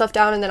calm myself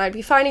down, and then I'd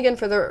be fine again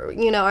for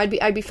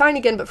I'd be fine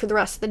again, but for the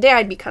rest of the day,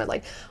 I'd be kind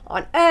of,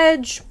 on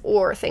edge,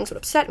 or things would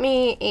upset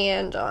me,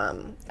 and,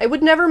 I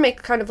would never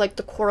make kind of,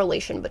 the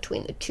correlation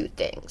between the two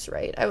things,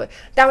 right?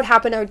 That would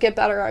happen, I would get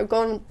better, I would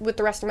go on with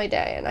the rest of my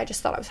day, and I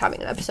just thought I was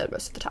having an episode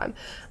most of the time.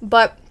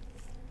 But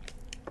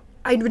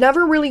I'd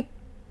never really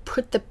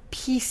put the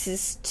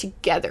pieces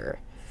together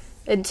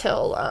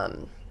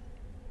until,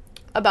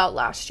 about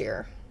last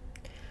year.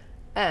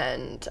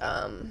 And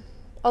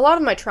a lot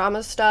of my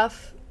trauma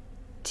stuff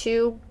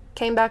too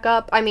came back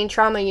up. I mean,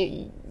 trauma,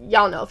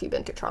 y'all know if you've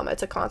been through trauma,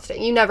 it's a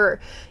constant. You never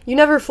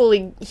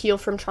fully heal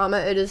from trauma.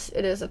 It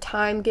is a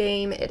time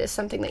game. It is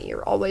something that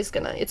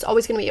it's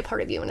always gonna be a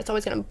part of you, and it's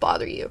always gonna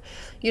bother you.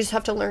 You just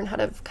have to learn how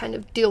to kind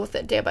of deal with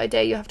it day by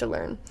day. You have to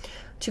learn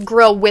to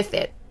grow with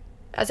it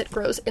as it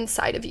grows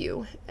inside of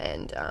you,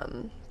 and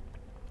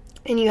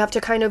you have to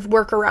kind of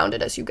work around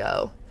it as you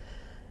go.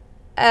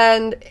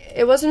 And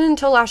it wasn't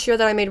until last year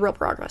that I made real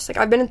progress.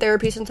 I've been in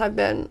therapy since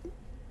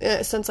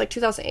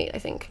 2008, I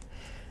think.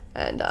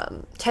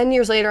 And 10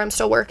 years later, I'm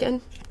still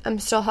working. I'm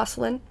still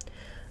hustling.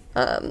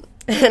 And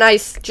I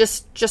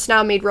just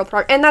now made real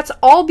progress. And that's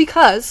all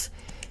because,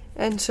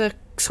 and to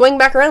swing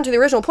back around to the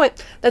original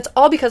point, that's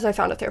all because I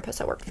found a therapist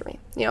that worked for me.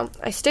 You know,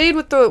 I stayed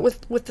with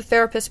the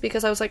therapist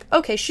because I was like,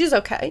 okay, she's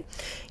okay.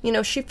 You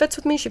know, she fits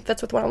with me. She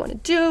fits with what I want to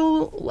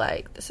do.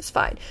 Like, this is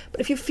fine.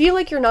 But if you feel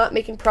like you're not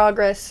making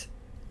progress,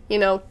 you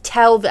know,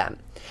 tell them.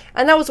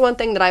 And that was one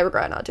thing that I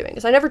regret not doing,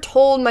 is I never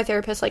told my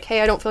therapist, like,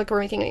 hey, I don't feel like we're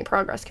making any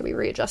progress. Can we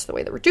readjust the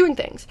way that we're doing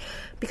things?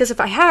 Because if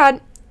I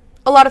had,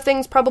 a lot more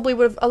things probably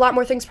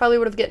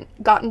would have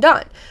gotten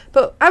done.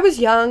 But I was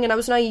young and I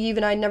was naive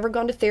and I'd never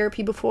gone to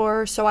therapy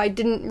before, so I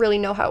didn't really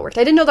know how it worked.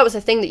 I didn't know that was a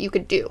thing that you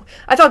could do.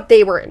 I thought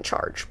they were in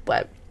charge,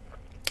 but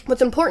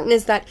what's important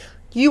is that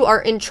you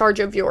are in charge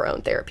of your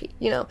own therapy.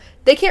 You know,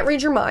 they can't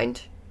read your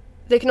mind.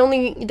 They can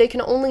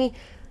only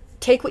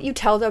take what you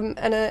tell them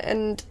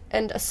and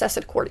assess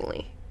it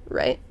accordingly,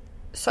 right?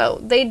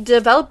 So they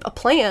develop a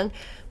plan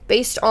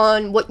based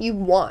on what you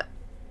want.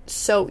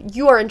 So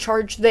you are in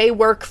charge. They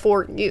work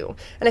for you.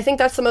 And I think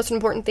that's the most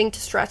important thing to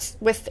stress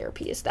with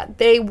therapy, is that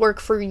they work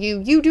for you.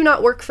 You do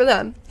not work for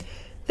them.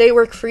 They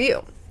work for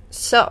you.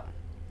 So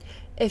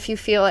if you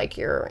feel like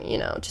you're, you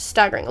know, just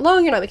staggering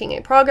along, you're not making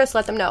any progress,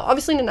 let them know.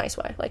 Obviously in a nice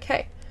way. Like,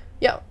 hey,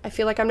 I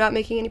feel like I'm not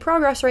making any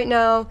progress right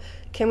now.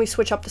 Can we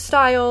switch up the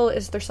style?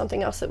 Is there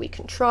something else that we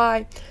can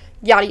try?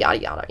 Yada, yada,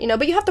 yada, you know,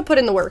 but you have to put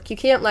in the work. You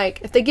can't, like,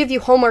 if they give you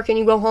homework and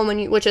you go home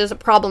which is a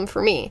problem for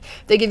me.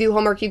 If they give you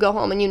homework, you go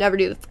home and you never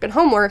do the fucking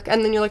homework,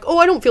 and then you're like, oh,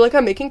 I don't feel like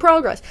I'm making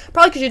progress.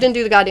 Probably because you didn't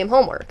do the goddamn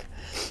homework.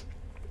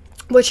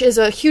 Which is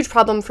a huge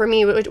problem for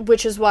me,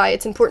 which is why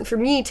it's important for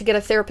me to get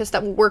a therapist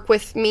that will work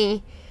with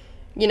me,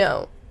 you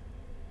know,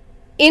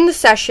 in the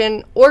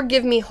session, or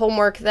give me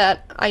homework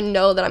that I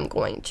know that I'm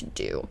going to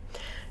do.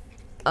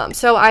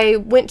 So I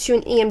went to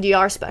an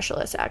EMDR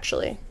specialist,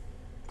 actually.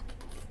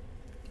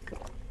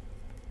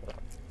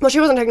 Well, she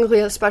wasn't technically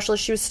a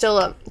specialist. She was still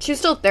a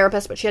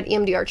therapist, but she had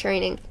EMDR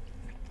training.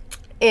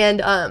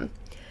 And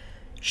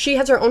she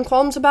has her own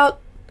qualms about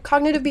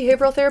cognitive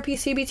behavioral therapy,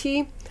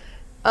 CBT.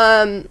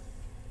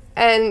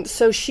 And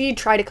so she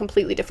tried a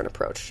completely different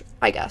approach,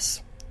 I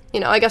guess. You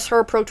know, I guess her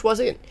approach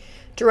wasn't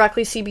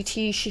directly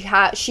CBT.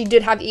 She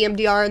did have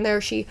EMDR in there.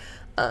 She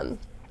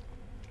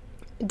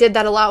did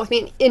that a lot with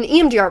me. And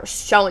EMDR was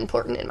so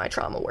important in my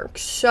trauma work.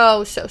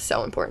 So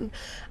important.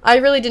 I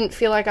really didn't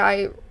feel like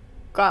I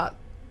got...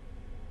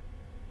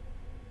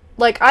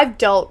 Like, I've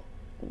dealt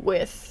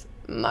with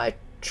my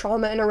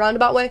trauma in a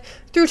roundabout way.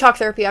 Through talk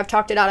therapy, I've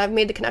talked it out. I've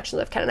made the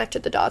connections. I've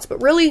connected the dots.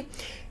 But really,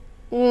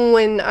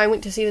 when I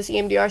went to see this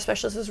EMDR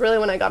specialist is really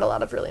when I got a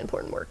lot of really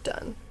important work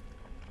done.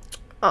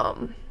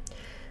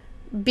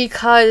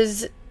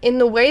 Because in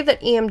the way that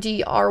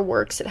EMDR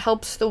works, it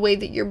helps the way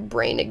that your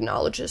brain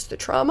acknowledges the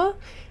trauma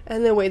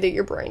and the way that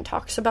your brain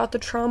talks about the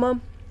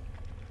trauma.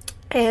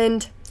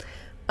 And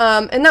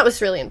that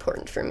was really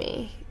important for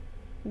me.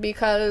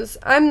 Because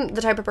I'm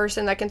the type of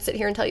person that can sit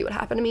here and tell you what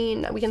happened to me,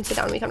 and we can sit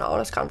down and we can have an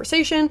honest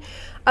conversation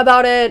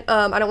about it.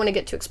 I don't want to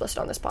get too explicit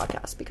on this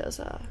podcast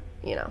because,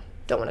 you know,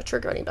 don't want to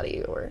trigger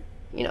anybody or,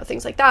 you know,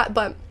 things like that.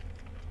 But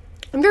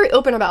I'm very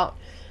open about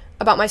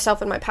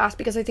myself and my past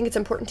because I think it's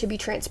important to be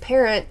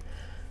transparent.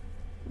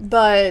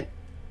 But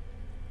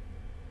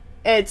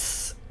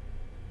it's,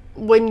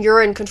 when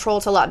you're in control,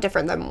 it's a lot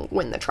different than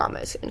when the trauma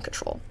is in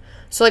control.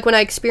 So, like, when I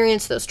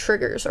experience those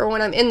triggers, or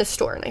when I'm in the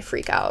store and I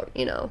freak out,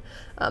 you know,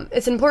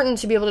 it's important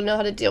to be able to know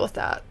how to deal with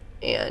that.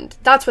 And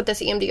that's what this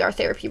EMDR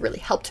therapy really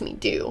helped me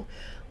do,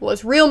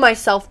 was reel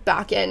myself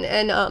back in.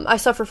 And I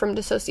suffer from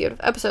dissociative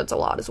episodes a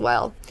lot as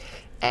well.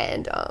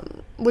 And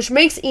which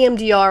makes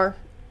EMDR,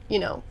 you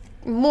know,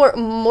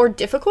 more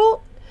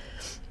difficult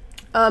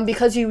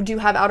because you do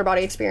have outer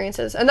body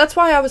experiences. And that's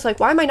why I was like,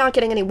 why am I not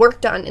getting any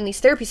work done in these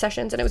therapy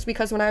sessions? And it was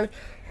because when I would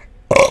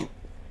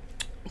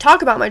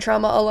talk about my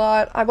trauma a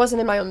lot, I wasn't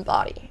in my own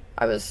body.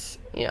 I was,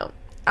 you know,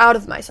 out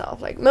of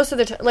myself. Like, most of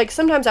the time, like,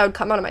 sometimes I would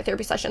come out of my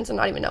therapy sessions and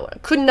not even know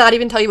could not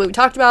even tell you what we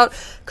talked about,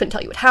 couldn't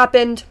tell you what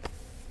happened.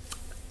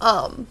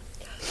 And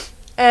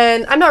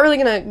I'm not really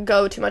gonna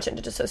go too much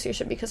into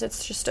dissociation because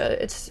it's just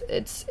it's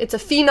a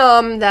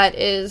phenom that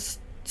is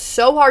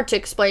so hard to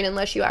explain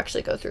unless you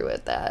actually go through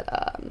it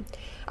that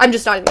I'm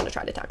just not even gonna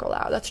try to tackle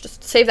that. Let's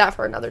just save that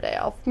for another day.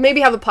 I'll maybe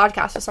have a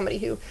podcast with somebody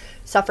who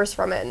suffers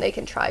from it and they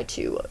can try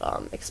to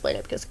explain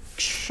it, because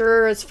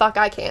sure as fuck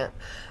I can't.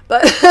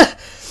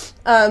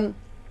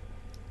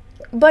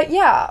 But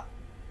yeah,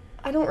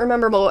 I don't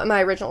remember what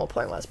my original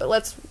point was, but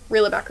let's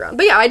reel it back around.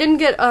 But yeah, I didn't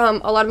get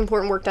a lot of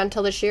important work done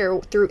till this year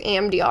through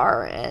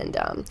EMDR.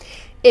 And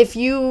if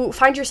you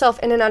find yourself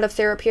in and out of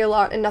therapy a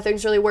lot and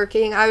nothing's really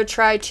working, I would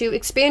try to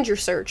expand your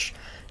search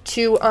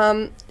to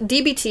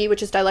DBT,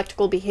 which is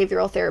dialectical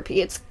behavioral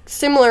therapy. It's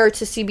similar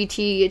to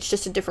CBT, it's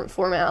just a different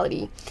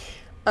formality.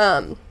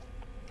 Or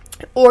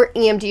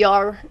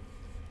EMDR.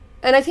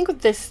 And I think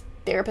with this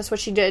therapist, what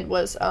she did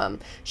was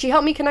she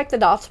helped me connect the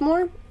dots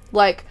more.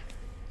 Like,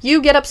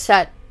 you get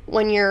upset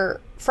when your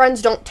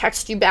friends don't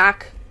text you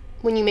back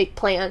when you make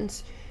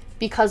plans,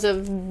 because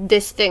of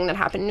this thing that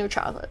happened in your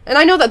childhood. And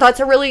I know that that's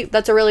a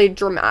really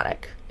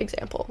dramatic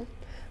example.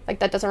 Like,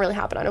 that doesn't really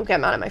happen. I don't get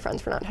mad at my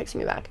friends for not texting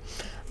me back.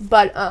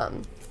 But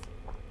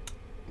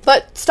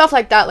stuff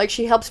like that, like,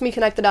 she helps me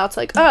connect the dots,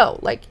 like, oh,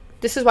 like,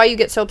 this is why you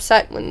get so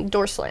upset when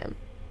doors slam,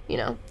 you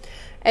know?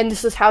 And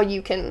this is how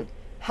you can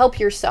help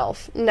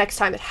yourself next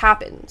time it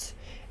happens.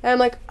 And I'm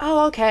like,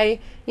 oh, okay,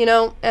 you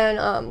know?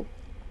 And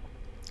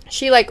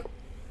she, like,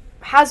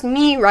 has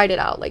me write it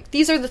out. Like,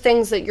 these are the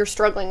things that you're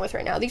struggling with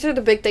right now. These are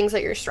the big things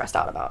that you're stressed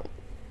out about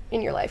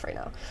in your life right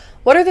now.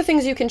 What are the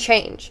things you can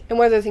change, and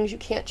what are the things you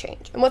can't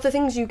change? And what the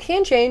things you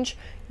can change,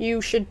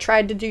 you should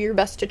try to do your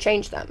best to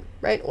change them,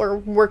 right? Or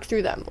work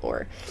through them,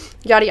 or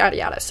yada, yada,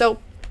 yada. So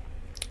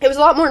it was a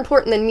lot more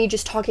important than me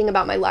just talking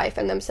about my life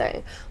and them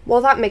saying,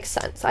 well, that makes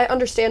sense. I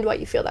understand why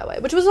you feel that way,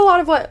 which was a lot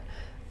of what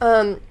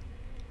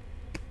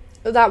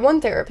that one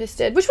therapist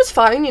did, which was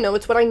fine. You know,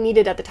 it's what I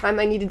needed at the time.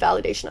 I needed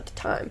validation at the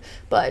time.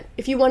 But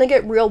if you want to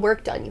get real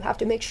work done, you have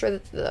to make sure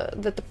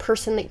that the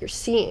person that you're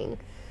seeing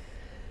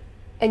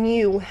and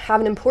you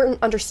have an important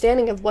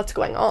understanding of what's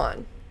going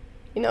on.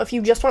 You know, if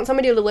you just want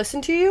somebody to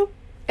listen to you,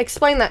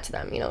 explain that to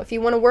them. You know, if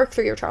you want to work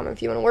through your trauma,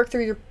 if you want to work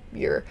through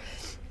your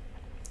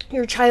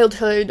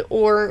childhood,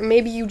 or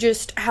maybe you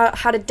just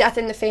had a death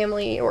in the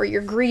family, or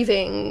you're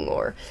grieving,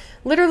 or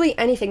literally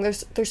anything.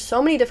 There's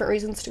so many different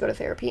reasons to go to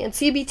therapy, and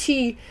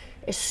CBT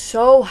is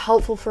so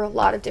helpful for a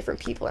lot of different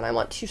people, and I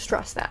want to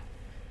stress that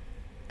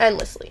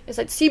endlessly, is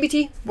that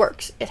CBT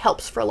works. It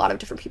helps for a lot of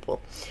different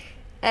people.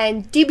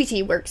 And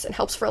DBT works and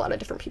helps for a lot of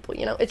different people,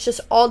 you know? It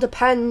just all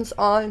depends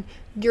on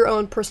your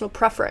own personal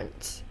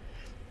preference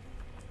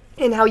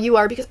and how you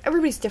are, because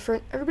everybody's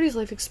different. Everybody's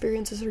life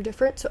experiences are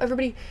different. So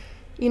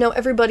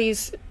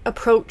everybody's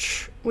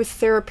approach with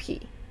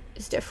therapy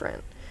is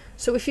different.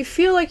 So if you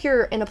feel like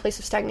you're in a place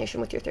of stagnation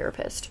with your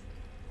therapist,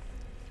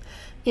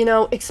 you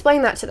know,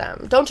 explain that to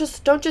them. Don't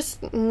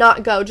just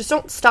not go. Just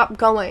don't stop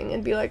going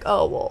and be like,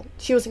 oh, well,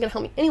 she wasn't going to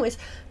help me. Anyways,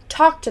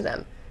 talk to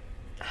them.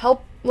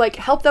 Help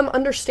them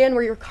understand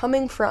where you're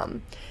coming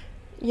from.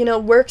 You know,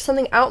 work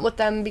something out with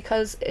them,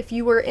 because if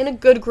you were in a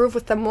good groove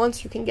with them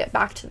once, you can get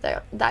back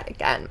to that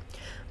again.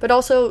 But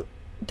also,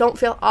 don't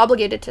feel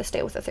obligated to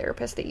stay with a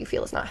therapist that you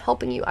feel is not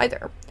helping you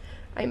either.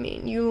 I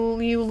mean,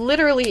 you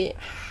literally,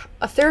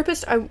 a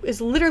therapist is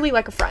literally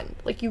like a friend.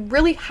 Like, you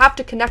really have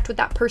to connect with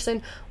that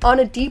person on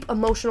a deep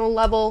emotional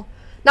level.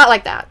 Not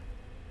like that.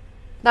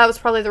 That was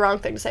probably the wrong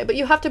thing to say. But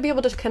you have to be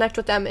able to connect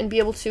with them and be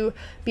able to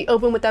be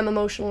open with them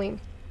emotionally,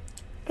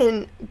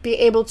 and be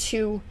able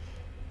to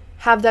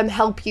have them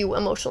help you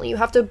emotionally. You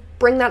have to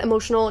bring that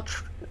emotional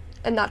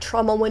and that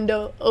trauma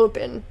window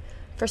open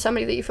for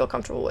somebody that you feel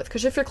comfortable with.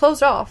 Because if you're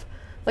closed off,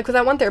 like with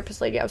that one therapist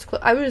lady,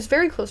 I was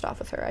very closed off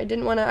with her. I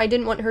didn't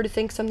want her to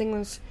think something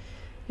was,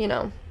 you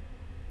know,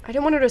 I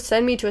didn't want her to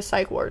send me to a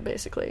psych ward,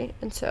 basically.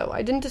 And so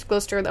I didn't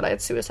disclose to her that I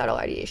had suicidal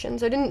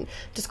ideations. I didn't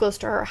disclose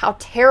to her how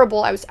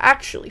terrible I was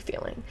actually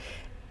feeling.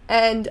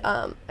 And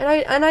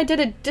I did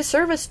a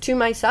disservice to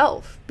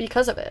myself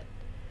because of it.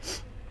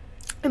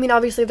 I mean,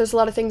 obviously, there's a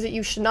lot of things that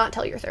you should not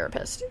tell your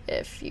therapist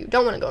if you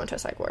don't want to go into a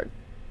psych ward.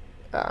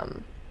 But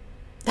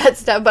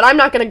I'm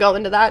not going to go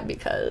into that,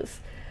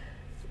 because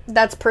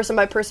that's person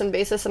by person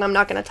basis, and I'm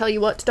not going to tell you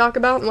what to talk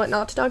about and what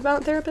not to talk about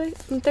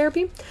in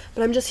therapy.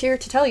 But I'm just here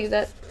to tell you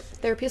that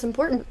therapy is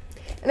important,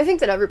 and I think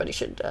that everybody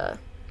should,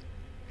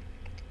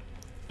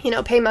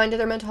 pay mind to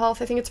their mental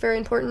health. I think it's very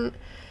important,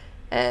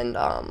 and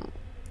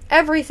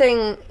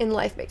everything in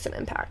life makes an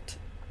impact.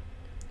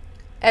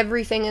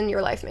 Everything in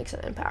your life makes an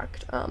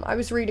impact. I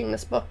was reading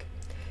this book,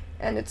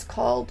 and it's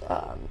called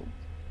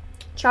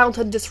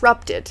Childhood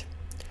Disrupted.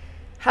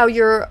 How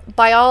your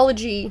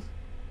biography,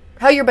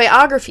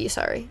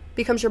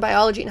 becomes your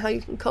biology, and how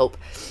you can cope.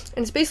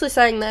 And it's basically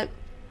saying that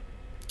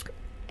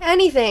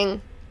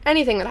anything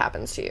that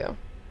happens to you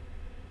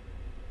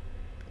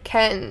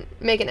can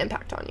make an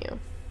impact on you,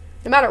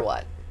 no matter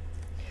what.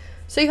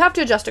 So you have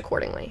to adjust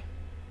accordingly.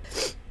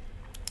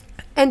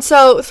 And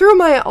so through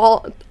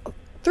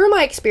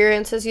my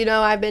experiences, you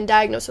know, I've been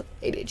diagnosed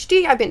with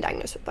ADHD, I've been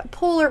diagnosed with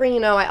bipolar, and, you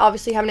know, I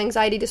obviously have an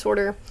anxiety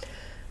disorder.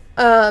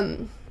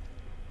 And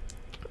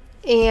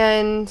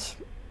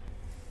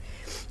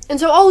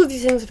so all of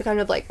these things have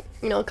kind of, like,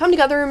 you know, come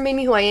together and made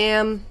me who I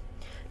am,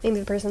 made me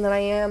the person that I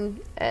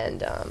am.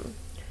 And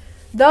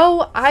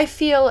though I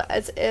feel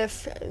as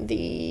if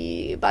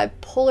the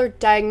bipolar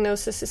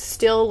diagnosis is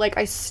still, like,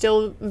 I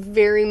still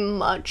very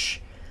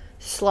much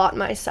slot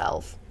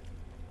myself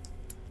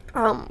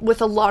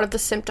with a lot of the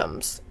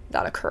symptoms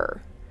that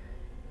occur.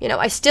 You know,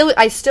 I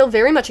still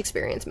very much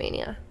experience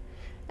mania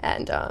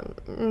and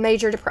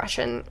major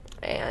depression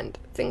and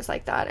things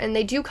like that. And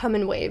they do come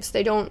in waves.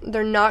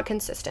 They're not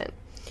consistent.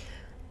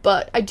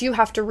 But I do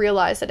have to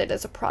realize that it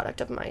is a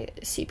product of my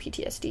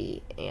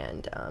CPTSD,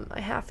 and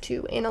I have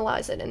to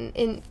analyze it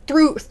in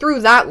through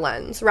that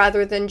lens,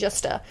 rather than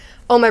just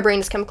my brain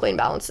is chemically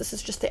imbalanced, this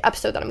is just the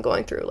episode that I'm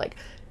going through. Like,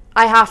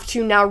 I have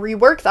to now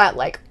rework that,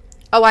 like,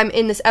 I'm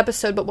in this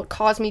episode, but what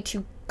caused me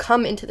to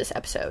come into this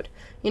episode?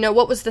 You know,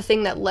 what was the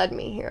thing that led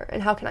me here,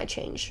 and how can I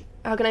change?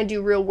 How can I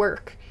do real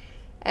work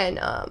and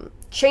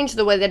change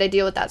the way that I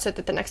deal with that so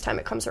that the next time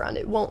it comes around,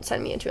 it won't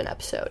send me into an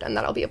episode, and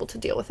that I'll be able to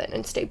deal with it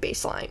and stay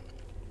baseline.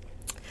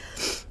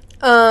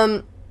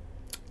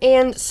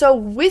 And so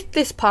with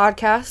this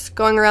podcast,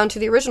 going around to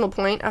the original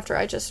point, after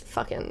I just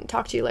fucking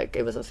talked to you like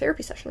it was a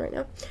therapy session right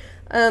now,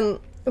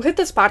 with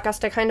this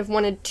podcast, I kind of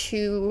wanted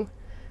to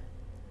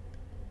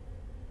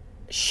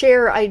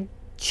share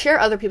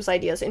other people's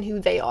ideas and who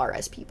they are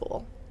as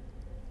people.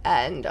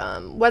 And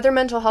whether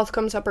mental health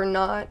comes up or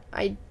not,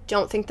 I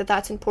don't think that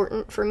that's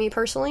important for me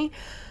personally.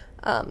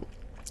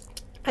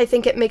 I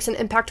think it makes an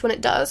impact when it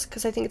does,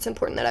 because I think it's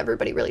important that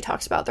everybody really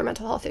talks about their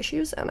mental health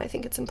issues, and I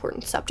think it's an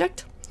important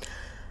subject.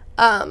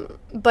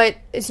 But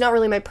it's not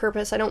really my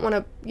purpose. I don't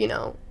want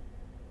to,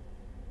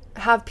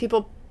 have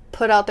people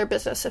put out their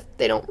business if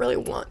they don't really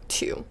want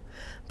to.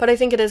 But I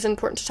think it is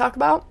important to talk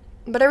about.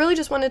 But I really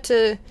just wanted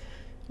to,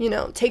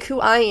 take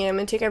who I am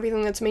and take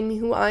everything that's made me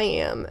who I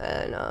am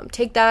and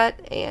take that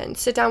and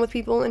sit down with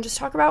people and just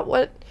talk about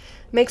what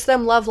makes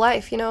them love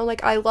life,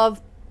 I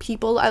love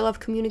people, I love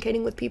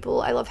communicating with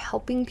people, I love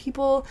helping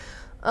people,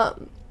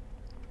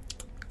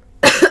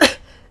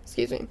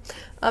 excuse me,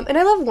 and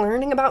I love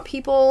learning about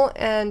people,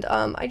 and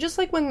I just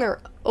like when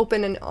they're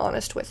open and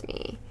honest with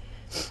me,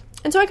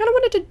 and so I kind of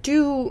wanted to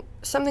do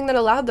something that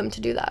allowed them to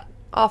do that.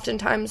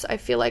 Oftentimes, I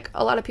feel like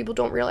a lot of people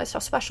don't realize how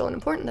special and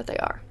important that they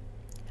are.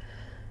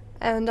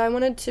 And I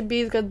wanted to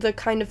be the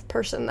kind of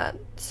person that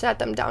sat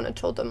them down and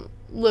told them,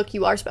 look,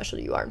 you are special,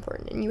 you are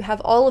important, and you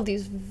have all of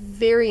these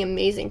very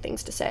amazing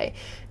things to say,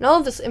 and all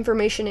of this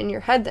information in your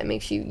head that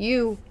makes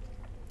you,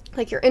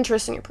 like your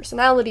interests and your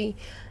personality,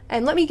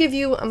 and let me give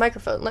you a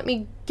microphone, let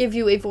me give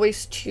you a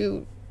voice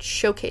to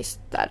showcase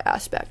that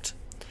aspect.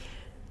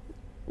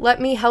 Let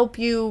me help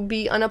you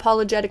be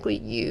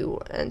unapologetically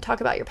you, and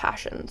talk about your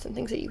passions and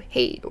things that you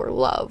hate or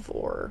love,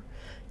 or,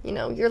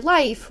 your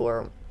life,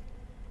 or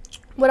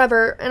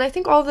whatever. And I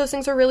think all of those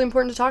things are really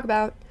important to talk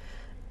about.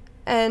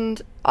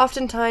 And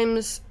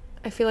oftentimes,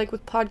 I feel like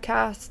with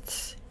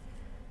podcasts,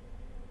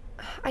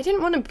 I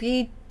didn't want to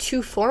be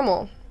too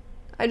formal.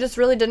 I just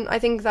really didn't. I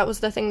think that was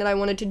the thing that I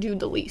wanted to do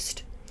the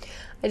least.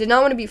 I did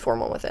not want to be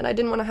formal with it. I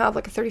didn't want to have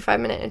like a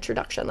 35-minute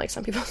introduction like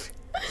some people.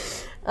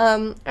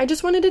 I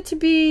just wanted it to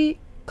be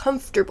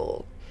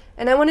comfortable.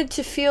 And I wanted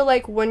to feel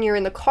like when you're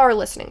in the car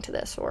listening to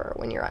this, or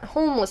when you're at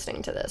home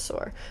listening to this,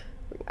 or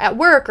at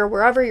work, or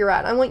wherever you're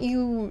at, I want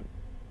you,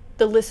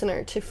 the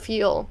listener, to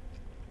feel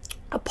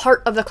a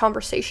part of the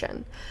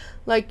conversation.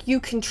 Like you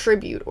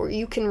contribute, or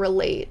you can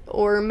relate,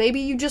 or maybe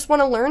you just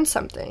want to learn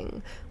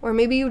something, or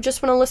maybe you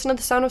just want to listen to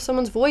the sound of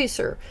someone's voice,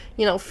 or,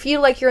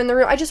 feel like you're in the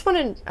room.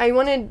 I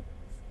wanted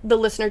the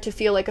listener to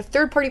feel like a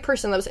third-party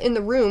person that was in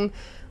the room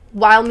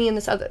while me and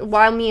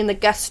the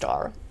guest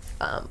star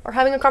are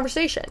having a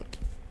conversation.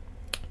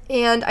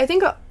 And I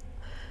think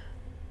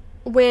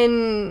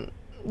when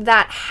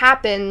that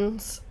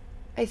happens,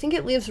 I think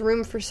it leaves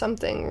room for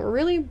something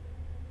really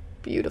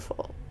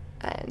beautiful.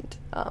 And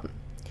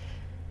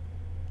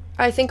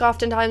I think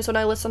oftentimes when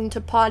I listen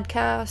to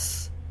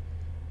podcasts,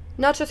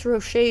 not to throw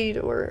shade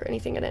or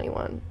anything at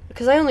anyone,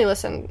 because I only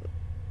listen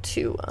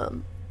to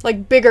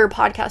bigger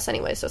podcasts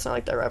anyway, so it's not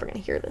like they're ever going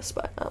to hear this,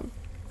 but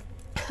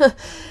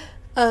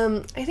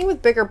I think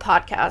with bigger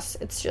podcasts,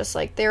 it's just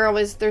like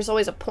there's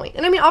always a point.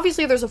 And I mean,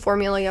 obviously there's a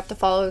formula you have to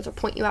follow, there's a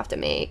point you have to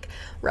make,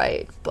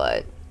 right?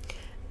 But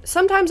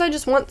sometimes I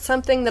just want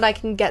something that I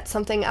can get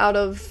something out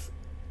of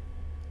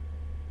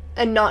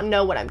and not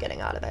know what I'm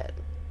getting out of it,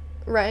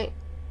 right?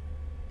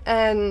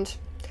 And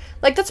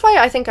that's why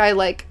I think I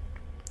like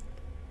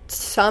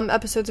some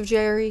episodes of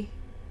Jerry.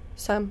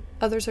 Some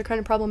others are kind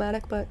of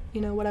problematic, but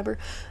whatever,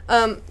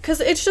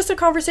 because it's just a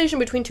conversation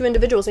between two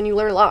individuals, and you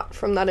learn a lot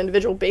from that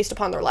individual based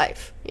upon their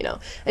life,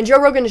 and Joe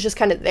Rogan is just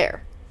kind of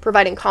there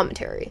providing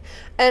commentary,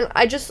 and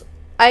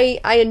I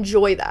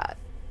enjoy that,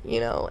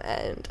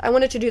 and I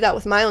wanted to do that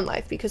with my own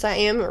life, because I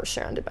am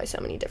surrounded by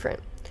so many different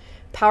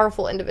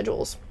powerful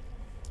individuals.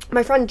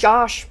 My friend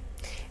Josh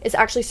is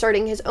actually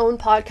starting his own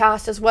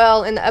podcast as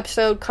well, and the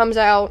episode comes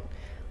out,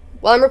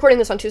 well, I'm recording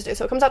this on Tuesday,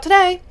 so it comes out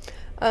today,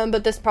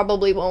 but this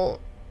probably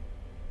won't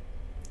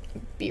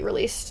be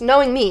released,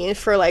 knowing me,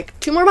 for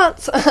 2 more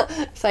months.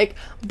 It's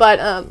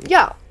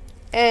yeah,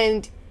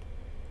 and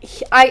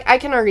I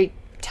can already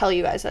tell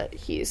you guys that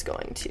he's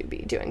going to be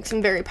doing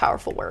some very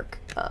powerful work.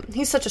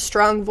 He's such a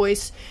strong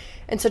voice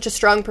and such a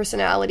strong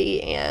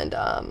personality, and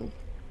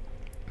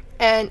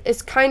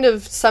it's kind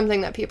of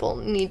something that people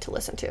need to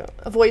listen to,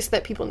 a voice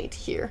that people need to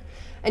hear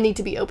and need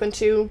to be open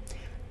to,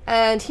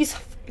 and he's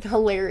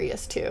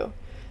hilarious too.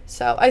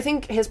 So I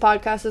think his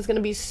podcast is going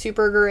to be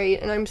super great,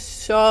 and I'm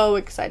so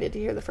excited to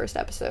hear the first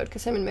episode,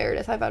 because him and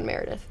Meredith, I've had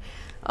Meredith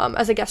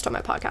as a guest on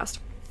my podcast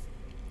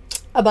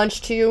a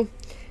bunch too.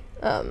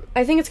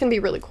 I think it's going to be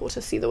really cool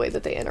to see the way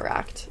that they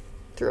interact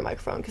through a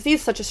microphone, because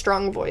he's such a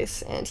strong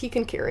voice, and he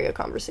can carry a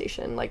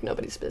conversation like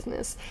nobody's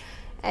business.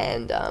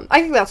 And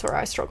I think that's where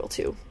I struggle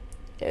too,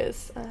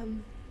 is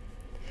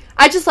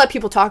I just let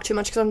people talk too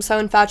much, because I'm so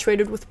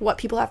infatuated with what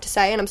people have to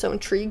say, and I'm so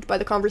intrigued by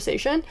the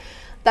conversation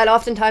that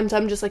oftentimes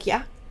I'm just like,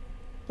 yeah,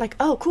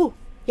 oh, cool,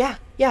 Yeah,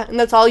 and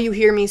that's all you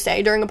hear me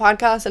say during a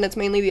podcast, and it's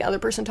mainly the other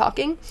person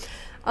talking.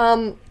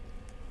 But,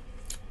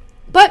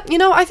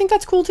 I think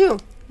that's cool too,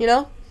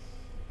 But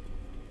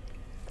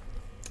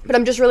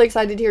I'm just really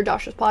excited to hear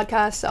Josh's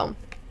podcast, so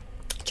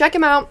check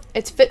him out.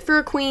 It's Fit for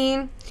a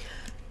Queen,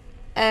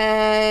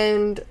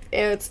 and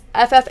it's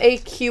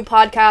FFAQ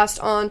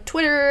Podcast on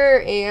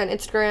Twitter and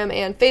Instagram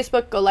and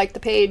Facebook. Go like the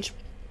page.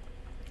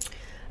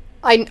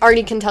 I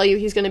already can tell you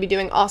he's going to be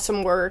doing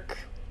awesome work.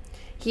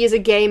 He is a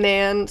gay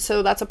man,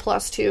 so that's a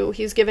plus too.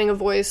 He's giving a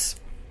voice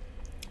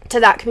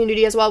to that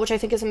community as well, which I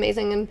think is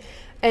amazing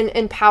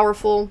and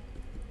powerful.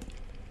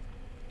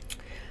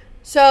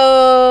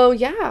 So,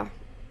 yeah.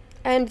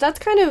 And that's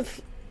kind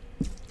of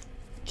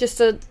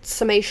just a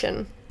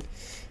summation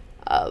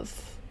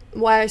of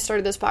why I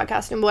started this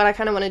podcast and what I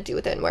kind of want to do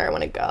with it and where I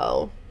want to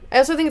go. I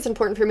also think it's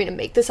important for me to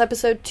make this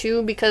episode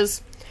too,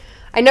 because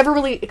I never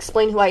really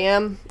explain who I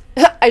am.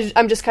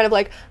 I'm just kind of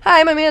like, hi,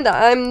 I'm Amanda.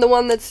 I'm the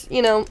one that's,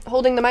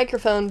 holding the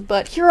microphone,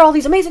 but here are all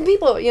these amazing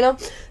people,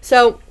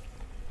 So,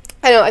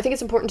 I don't know, I think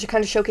it's important to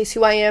kind of showcase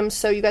who I am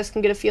so you guys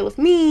can get a feel of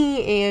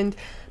me and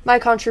my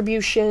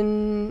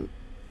contribution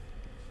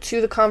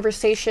to the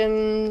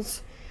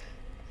conversations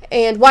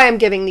and why I'm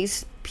giving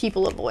these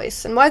people a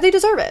voice and why they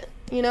deserve it,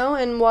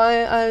 and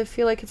why I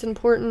feel like it's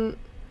important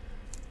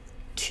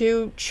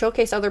to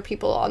showcase other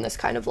people on this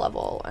kind of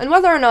level. And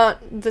whether or not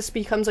this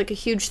becomes like a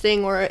huge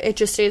thing or it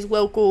just stays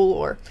local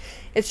or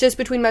it's just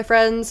between my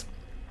friends,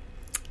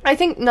 I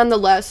think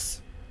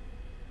nonetheless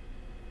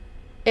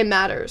it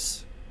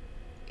matters,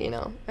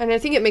 and I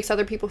think it makes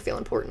other people feel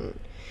important.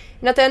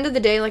 And at the end of the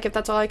day, like, if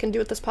that's all I can do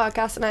with this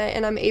podcast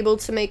and I'm able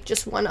to make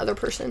just one other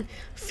person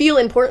feel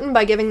important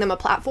by giving them a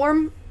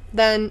platform,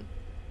 then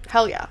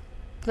hell yeah,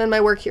 then my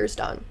work here is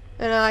done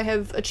and I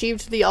have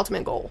achieved the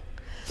ultimate goal.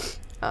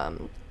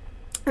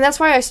 And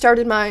that's why I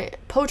started my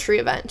poetry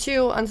event,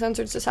 too,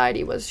 Uncensored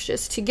Society, was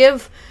just to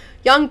give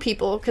young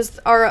people, because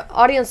our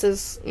audience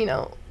is,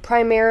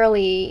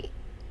 primarily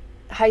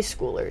high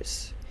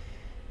schoolers,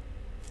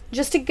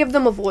 just to give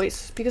them a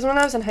voice. Because when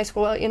I was in high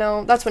school,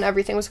 that's when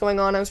everything was going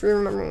on. I was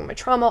remembering my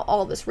trauma,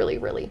 all this really,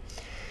 really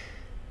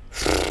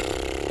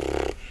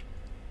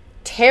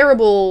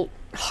terrible,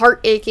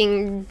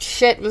 heart-aching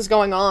shit was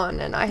going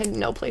on, and I had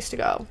no place to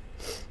go.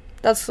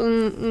 That's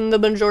the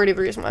majority of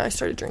the reason why I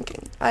started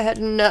drinking. I had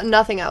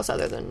nothing else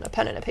other than a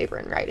pen and a paper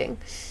and writing.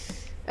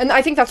 And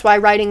I think that's why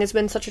writing has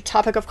been such a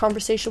topic of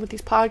conversation with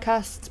these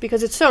podcasts,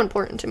 because it's so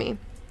important to me.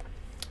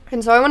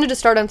 And so I wanted to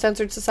start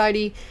Uncensored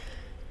Society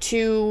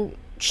to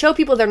show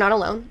people they're not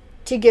alone,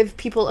 to give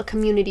people a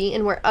community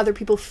and where other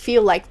people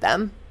feel like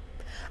them.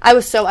 I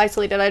was so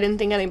isolated, I didn't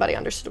think anybody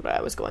understood what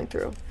I was going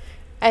through.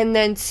 And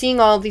then seeing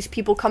all these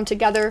people come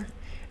together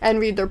and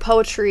read their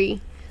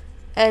poetry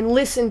and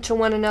listen to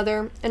one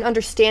another and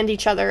understand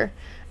each other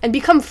and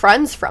become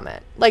friends from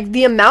it. Like,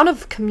 the amount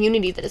of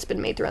community that has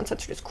been made through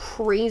Uncensored is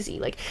crazy.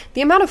 Like,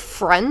 the amount of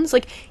friends,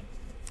 like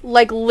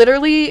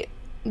literally,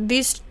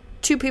 these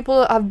two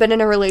people have been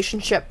in a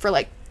relationship for,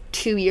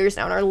 2 years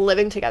now and are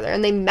living together,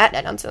 and they met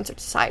at Uncensored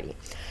Society.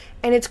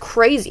 And it's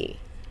crazy.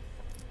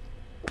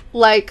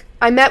 Like,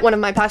 I met one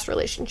of my past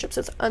relationships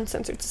at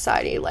Uncensored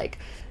Society. Like,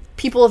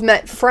 people have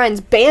met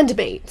friends,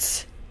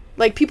 bandmates.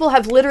 Like, people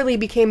have literally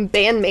became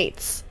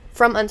bandmates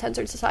from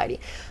Uncensored Society.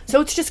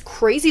 So it's just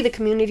crazy, the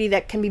community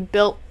that can be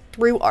built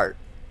through art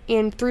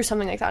and through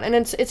something like that. And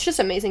it's just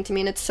amazing to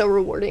me, and it's so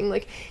rewarding.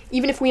 Like,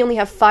 even if we only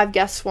have 5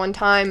 guests one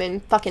time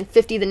and fucking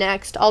 50 the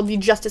next, I'll be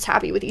just as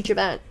happy with each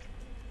event.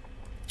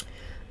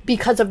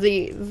 Because of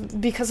the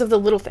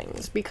little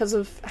things, because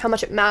of how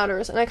much it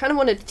matters. And I kind of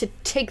wanted to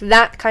take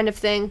that kind of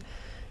thing,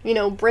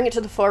 bring it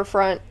to the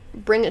forefront,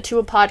 bring it to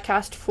a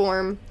podcast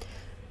form,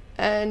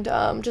 and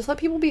just let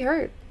people be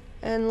heard.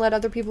 And let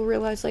other people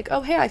realize,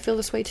 oh, hey, I feel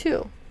this way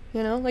too.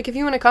 If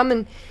you want to come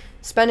and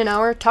spend an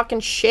hour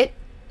talking shit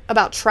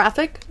about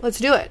traffic, let's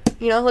do it.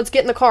 Let's get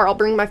in the car. I'll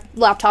bring my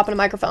laptop and a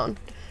microphone.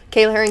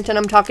 Kayla Harrington,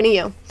 I'm talking to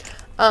you.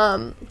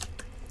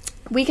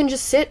 We can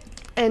just sit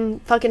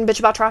and fucking bitch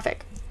about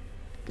traffic.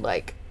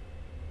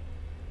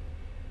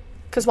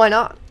 Because why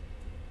not?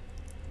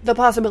 The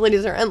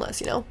possibilities are endless,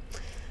 And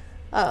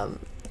I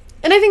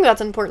think that's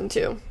important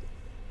too.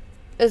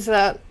 Is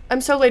that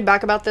I'm so laid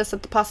back about this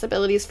that the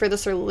possibilities for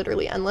this are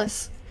literally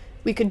endless.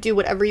 We could do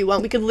whatever you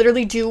want. We could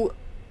literally do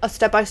a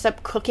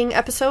step-by-step cooking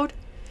episode.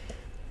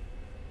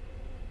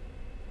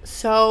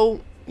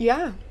 So,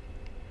 yeah.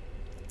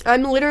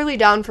 I'm literally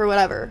down for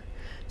whatever.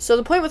 So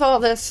the point with all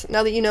of this,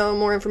 now that you know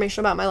more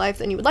information about my life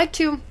than you would like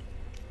to,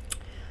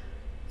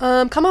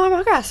 come on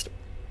my podcast.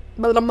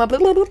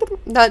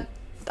 That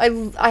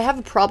I have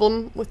a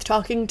problem with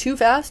talking too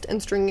fast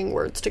and stringing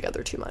words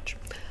together too much.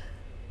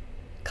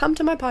 Come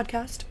to my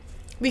podcast.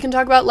 We can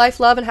talk about life,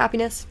 love, and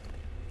happiness.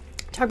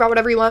 Talk about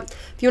whatever you want.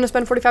 If you want to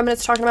spend 45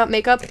 minutes talking about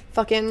makeup,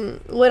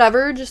 fucking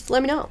whatever, just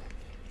let me know.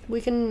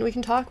 We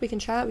can talk, we can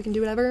chat, we can do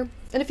whatever.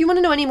 And if you want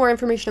to know any more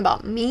information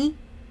about me,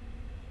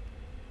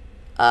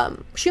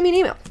 shoot me an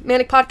email,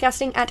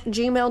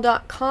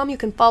 manicpodcasting@gmail.com. You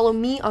can follow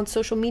me on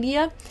social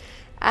media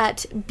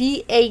at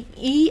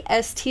BAESTOD.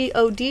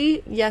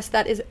 Yes,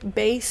 that is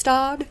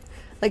Baestod.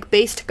 Like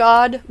based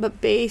God, but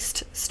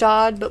based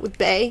stod, but with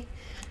Bay.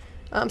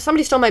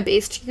 Somebody stole my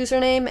based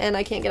username, and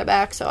I can't get it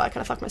back, so I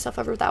kind of fucked myself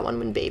over with that one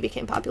when Bay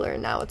became popular,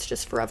 and now it's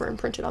just forever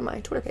imprinted on my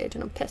Twitter page,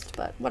 and I'm pissed,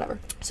 but whatever.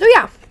 So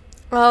yeah,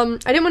 I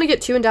didn't want to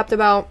get too in-depth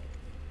about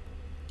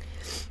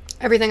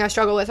everything I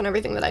struggle with and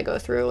everything that I go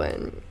through,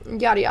 and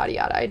yada yada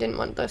yada. I didn't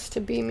want this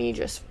to be me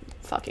just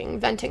fucking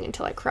venting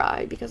until I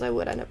cry, because I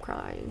would end up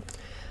crying.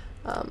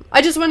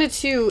 I just wanted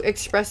to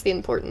express the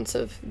importance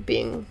of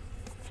being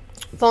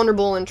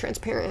vulnerable and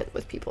transparent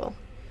with people.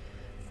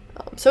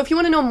 So if you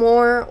want to know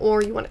more,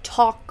 or you want to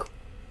talk,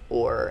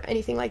 or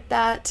anything like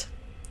that,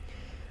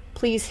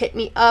 please hit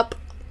me up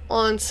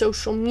on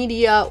social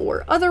media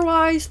or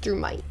otherwise through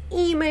my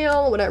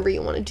email, whatever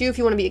you want to do. If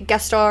you want to be a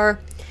guest star,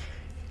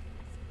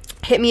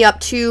 hit me up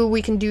too.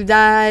 We can do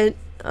that.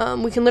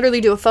 We can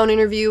literally do a phone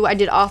interview. I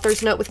did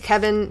Author's Note with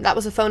Kevin. That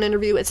was a phone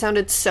interview. It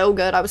sounded so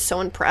good. I was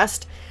so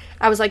impressed.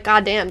 I was like,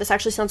 God damn, this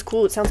actually sounds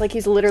cool. It sounds like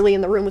he's literally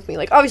in the room with me.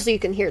 Like, obviously you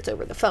can hear it's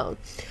over the phone,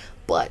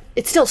 but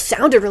it still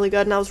sounded really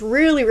good, and I was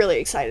really, really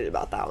excited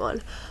about that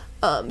one.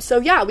 So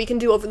yeah, we can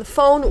do over the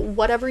phone,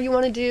 whatever you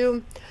want to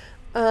do.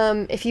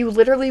 If you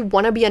literally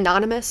want to be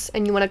anonymous,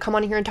 and you want to come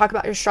on here and talk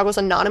about your struggles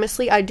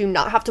anonymously, I do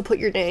not have to put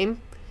your name.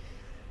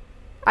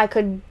 I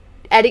could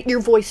edit your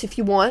voice if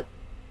you want.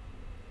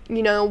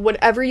 You know,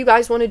 whatever you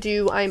guys want to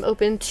do, I'm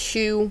open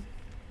to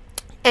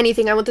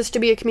anything. I want this to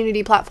be a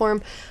community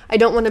platform. I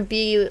don't want to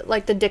be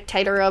like the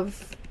dictator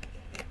of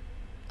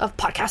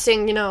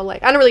podcasting, you know,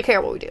 like I don't really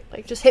care what we do.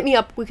 Like just hit me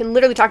up. We can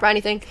literally talk about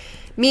anything.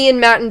 Me and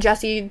Matt and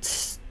Jesse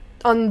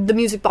on the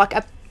Music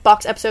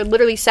Box episode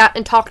literally sat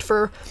and talked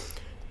for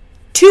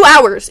 2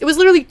 hours. It was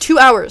literally 2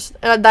 hours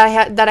that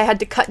I had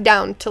to cut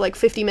down to like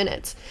 50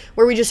 minutes,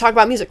 where we just talk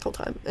about music the whole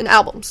time and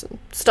albums and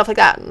stuff like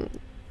that. And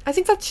I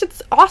think that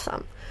shit's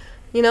awesome.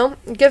 You know,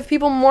 give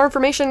people more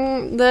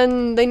information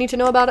than they need to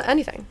know about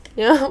anything.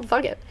 You know,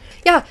 fuck it.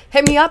 Yeah,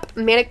 hit me up,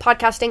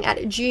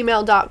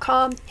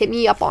 manicpodcasting@gmail.com. Hit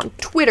me up on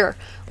Twitter.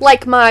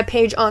 Like my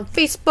page on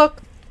Facebook.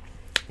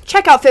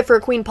 Check out Fit for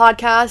a Queen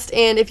podcast.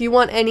 And if you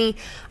want any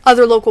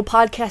other local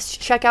podcasts to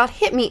check out,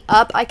 hit me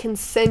up. I can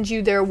send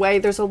you their way.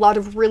 There's a lot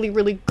of really,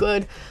 really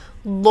good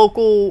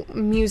local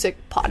music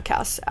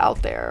podcasts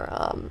out there.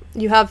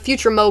 You have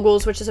Future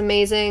Moguls, which is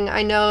amazing.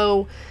 I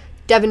know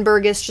Devin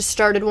Burgess just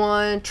started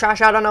one.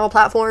 Trash Out on all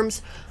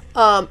platforms.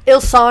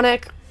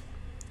 Ilsonic,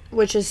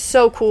 which is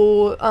so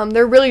cool.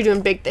 They're really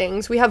doing big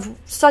things. We have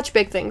such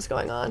big things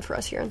going on for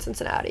us here in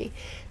Cincinnati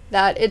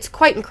that it's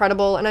quite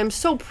incredible, and I'm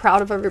so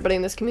proud of everybody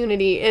in this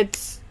community.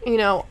 It's, you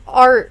know,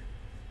 art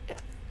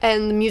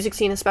and the music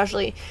scene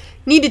especially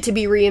needed to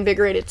be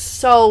reinvigorated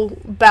so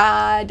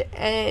bad,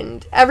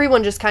 and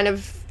everyone just kind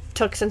of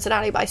took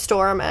Cincinnati by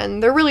storm,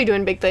 and they're really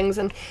doing big things,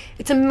 and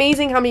it's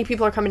amazing how many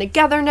people are coming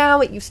together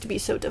now. It used to be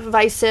so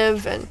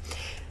divisive, and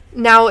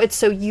now it's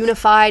so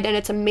unified, and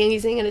it's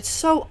amazing, and it's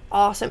so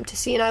awesome to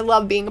see, and I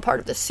love being a part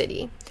of the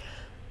city.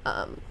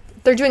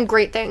 They're doing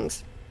great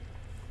things.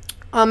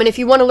 And if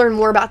you want to learn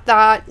more about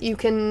that, you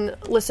can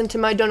listen to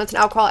my Donuts and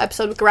Alcohol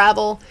episode with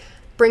Gravel.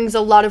 Brings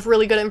a lot of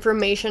really good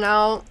information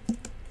out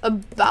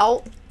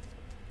about,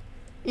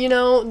 you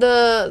know,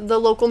 the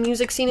local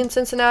music scene in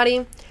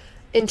Cincinnati,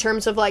 in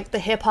terms of like the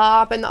hip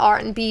hop and the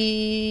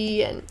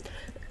R&B and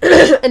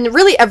and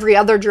really every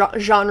other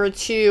genre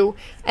too.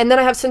 And then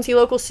I have Cincy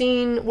Local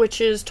Scene,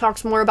 which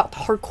talks more about the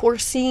hardcore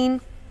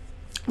scene,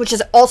 which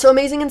is also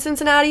amazing in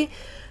Cincinnati.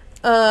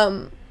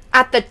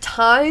 At the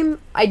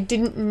time, I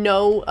didn't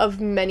know of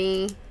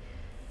many,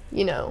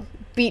 you know,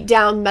 beat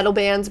down metal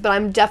bands, but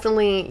I'm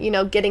definitely, you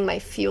know, getting my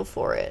feel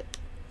for it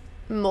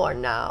more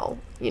now.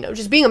 You know,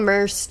 just being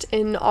immersed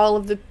in all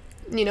of the,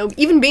 you know,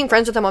 even being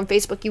friends with them on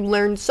Facebook, you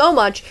learn so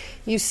much.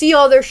 You see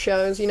all their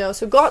shows, you know,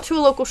 so go out to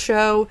a local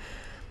show.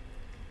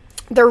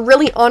 They're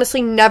really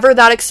honestly never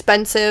that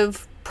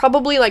expensive,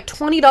 probably like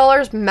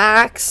 $20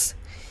 max.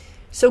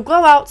 So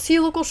go out, see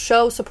a local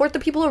show, support the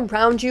people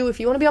around you. If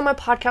you want to be on my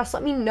podcast,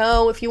 let me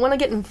know. If you want to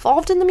get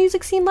involved in the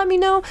music scene, let me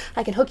know.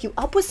 I can hook you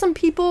up with some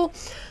people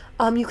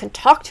you can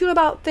talk to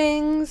about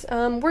things.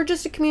 We're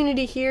just a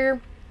community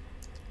here.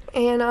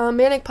 And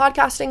Manic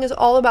Podcasting is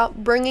all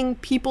about bringing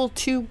people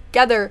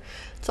together.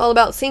 It's all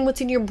about seeing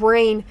what's in your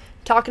brain,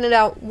 talking it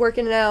out,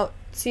 working it out,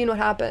 seeing what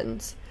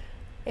happens.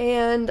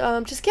 And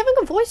just giving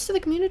a voice to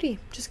the community.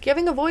 Just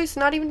giving a voice,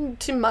 not even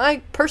to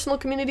my personal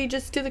community,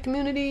 just to the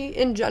community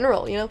in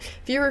general, you know?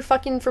 If you're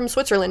fucking from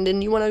Switzerland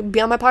and you want to be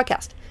on my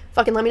podcast,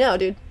 fucking let me know,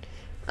 dude.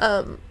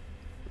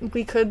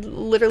 We could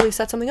literally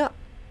set something up.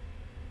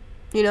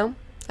 You know?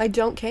 I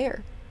don't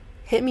care.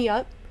 Hit me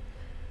up.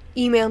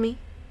 Email me.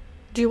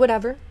 Do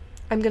whatever.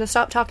 I'm going to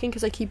stop talking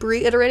because I keep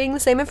reiterating the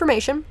same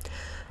information.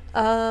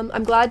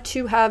 I'm glad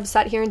to have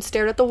sat here and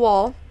stared at the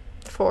wall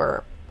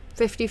for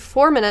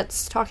 54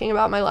 minutes talking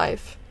about my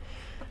life.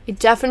 I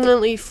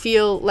definitely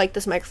feel like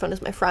this microphone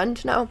is my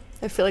friend now.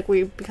 I feel like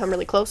we've become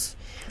really close.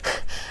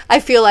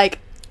 I feel like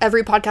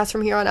every podcast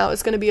from here on out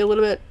is going to be a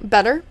little bit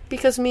better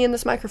because me and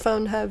this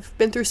microphone have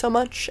been through so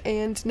much,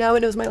 and now it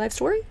knows my life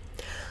story.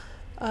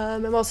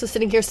 I'm also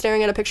sitting here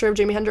staring at a picture of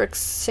Jimi Hendrix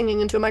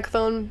singing into a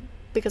microphone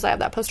because I have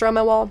that poster on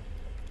my wall.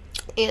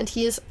 And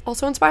he is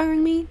also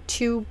inspiring me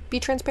to be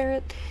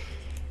transparent.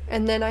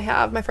 And then I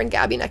have my friend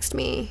Gabby next to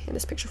me in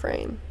this picture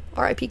frame.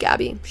 R.I.P.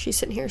 Gabby. She's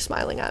sitting here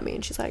smiling at me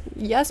and she's like,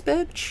 yes,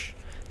 bitch.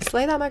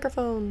 Slay that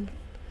microphone.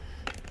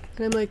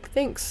 And I'm like,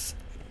 thanks.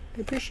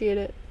 I appreciate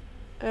it.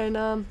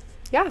 And,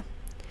 yeah.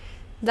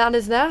 That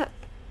is that.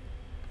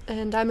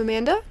 And I'm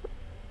Amanda.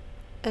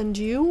 And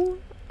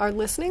you are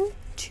listening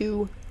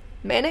to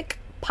Manic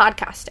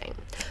Podcasting.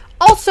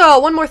 Also,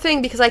 one more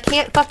thing because I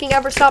can't fucking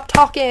ever stop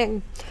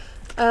talking.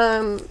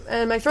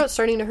 And my throat's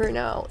starting to hurt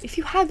now. If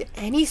you have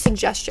any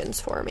suggestions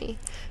for me,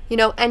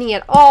 any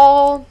at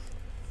all,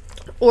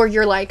 or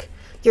you're like,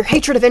 your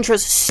hatred of intros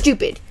is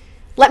stupid,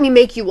 let me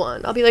make you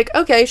one. I'll be like,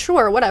 okay,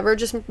 sure, whatever,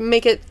 just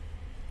make it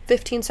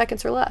 15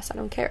 seconds or less. I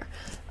don't care.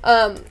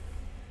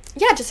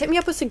 Yeah, just hit me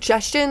up with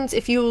suggestions.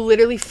 If you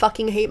literally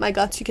fucking hate my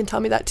guts, you can tell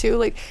me that too.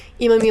 Like,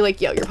 email me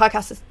like, yo, your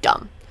podcast is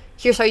dumb.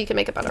 Here's how you can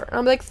make it better. And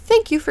I'm like,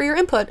 thank you for your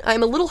input.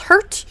 I'm a little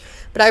hurt,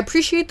 but I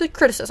appreciate the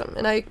criticism,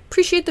 and I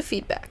appreciate the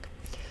feedback.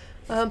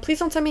 Please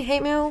don't send me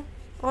hate mail,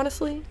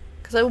 honestly,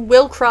 because I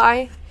will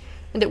cry,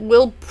 and it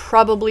will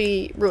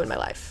probably ruin my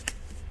life.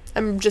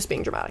 I'm just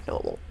being dramatic, no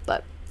it won't,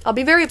 but I'll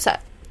be very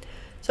upset.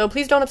 So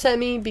please don't upset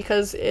me,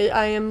 because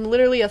I am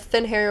literally a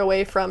thin hair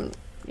away from,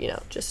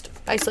 just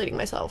isolating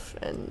myself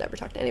and never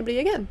talking to anybody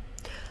again.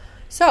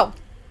 So,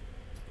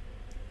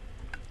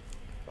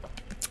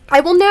 I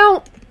will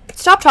now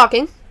stop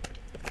talking,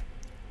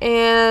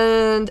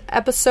 and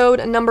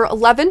episode number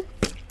 11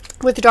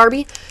 with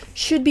Darby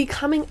should be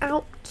coming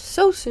out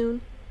so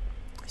soon.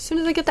 As soon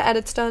as I get the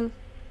edits done.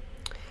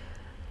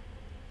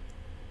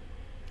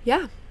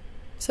 Yeah.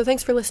 So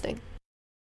thanks for listening.